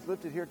few hands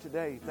lifted here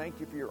today. Thank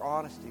you for your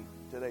honesty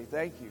today.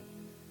 Thank you.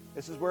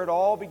 This is where it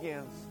all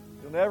begins.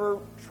 You'll never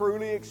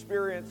truly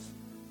experience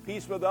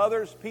peace with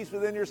others, peace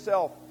within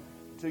yourself,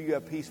 until you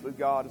have peace with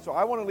God. And so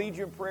I want to lead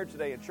you in prayer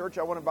today. In church,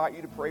 I want to invite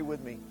you to pray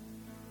with me.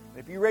 And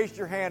if you raised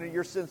your hand and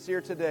you're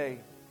sincere today,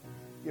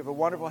 you have a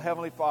wonderful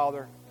Heavenly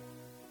Father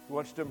who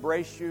wants to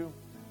embrace you,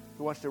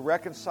 who wants to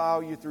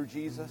reconcile you through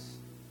Jesus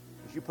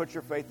as you put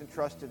your faith and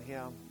trust in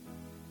Him.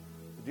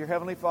 Dear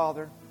Heavenly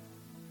Father,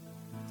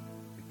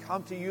 we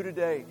come to You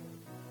today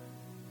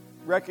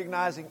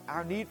recognizing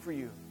our need for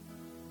You.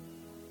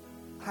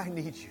 I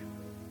need You.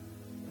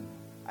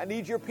 I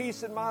need Your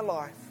peace in my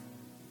life.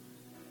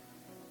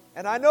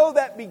 And I know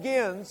that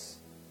begins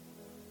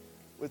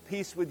with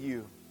peace with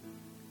You.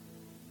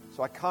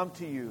 So I come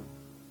to You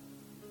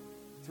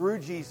through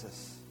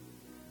Jesus,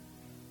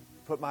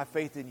 put my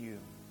faith in You.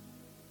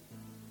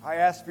 I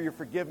ask for Your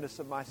forgiveness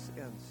of my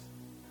sins.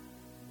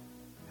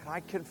 And I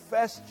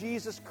confess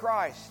Jesus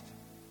Christ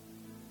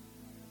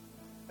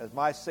as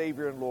my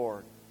Savior and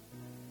Lord.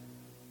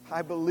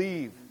 I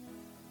believe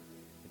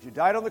that You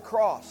died on the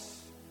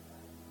cross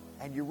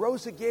and You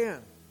rose again,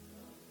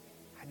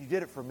 and You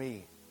did it for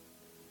me.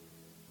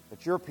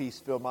 That Your peace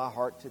fill my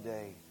heart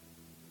today.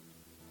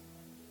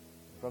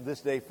 from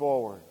this day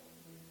forward,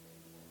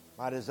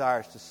 my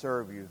desire is to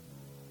serve you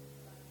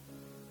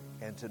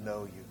and to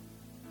know you.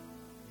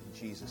 In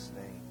Jesus'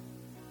 name.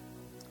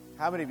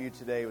 How many of you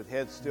today, with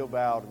heads still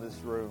bowed in this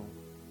room,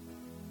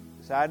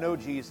 say, I know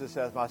Jesus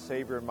as my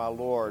Savior and my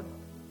Lord,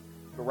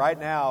 but right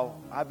now,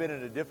 I've been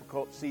in a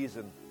difficult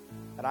season,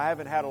 and I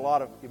haven't had a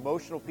lot of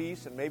emotional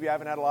peace, and maybe I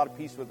haven't had a lot of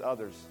peace with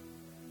others.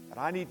 And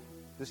I need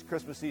this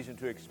Christmas season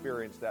to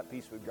experience that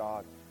peace with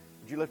God.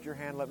 Would you lift your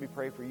hand and let me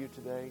pray for you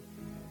today?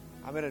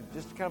 I'm in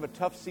just kind of a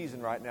tough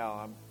season right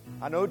now.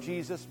 I know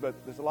Jesus, but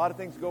there's a lot of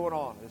things going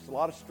on. There's a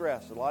lot of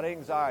stress, a lot of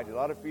anxiety, a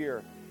lot of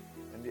fear.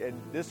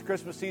 And this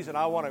Christmas season,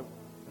 I want to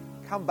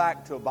come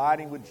back to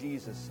abiding with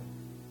Jesus,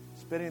 and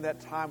spending that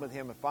time with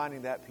Him and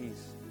finding that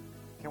peace.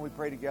 Can we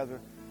pray together?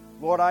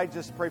 Lord, I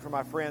just pray for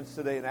my friends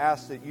today and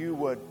ask that you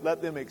would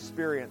let them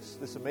experience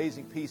this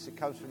amazing peace that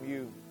comes from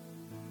you.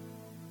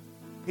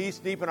 Peace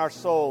deep in our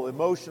soul,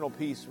 emotional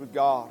peace with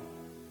God.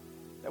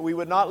 That we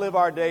would not live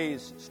our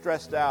days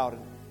stressed out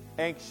and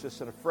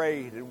anxious and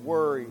afraid and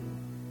worried,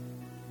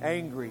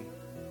 angry.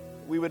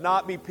 We would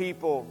not be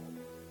people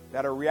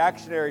that are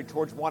reactionary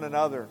towards one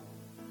another.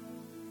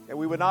 That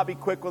we would not be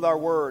quick with our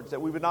words.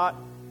 That we would not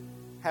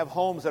have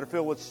homes that are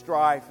filled with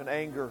strife and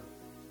anger.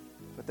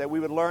 But that we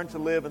would learn to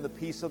live in the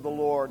peace of the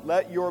Lord.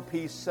 Let your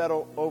peace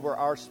settle over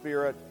our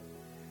spirit.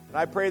 And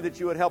I pray that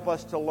you would help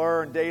us to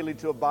learn daily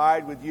to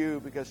abide with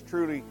you, because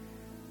truly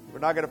we're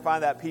not going to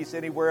find that peace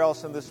anywhere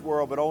else in this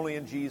world but only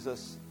in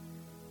Jesus.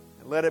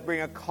 And let it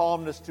bring a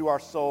calmness to our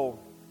soul,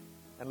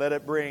 and let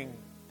it bring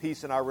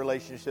peace in our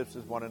relationships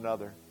with one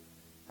another.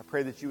 I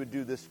pray that you would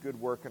do this good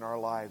work in our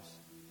lives.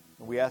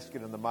 And we ask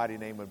it in the mighty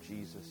name of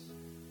Jesus.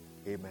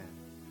 Amen.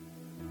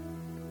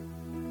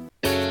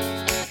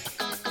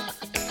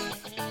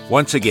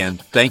 Once again,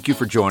 thank you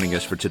for joining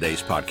us for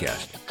today's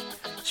podcast.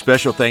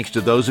 Special thanks to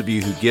those of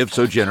you who give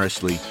so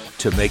generously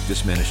to make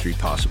this ministry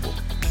possible.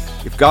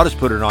 If God has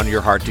put it on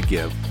your heart to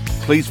give,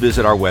 please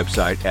visit our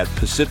website at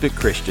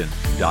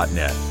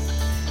pacificchristian.net.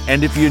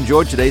 And if you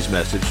enjoyed today's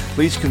message,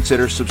 please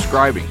consider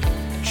subscribing,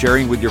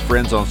 sharing with your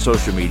friends on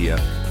social media,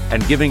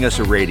 and giving us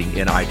a rating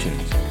in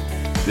iTunes.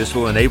 This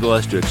will enable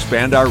us to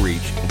expand our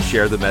reach and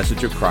share the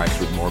message of Christ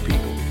with more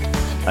people.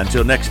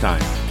 Until next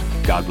time,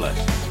 God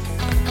bless.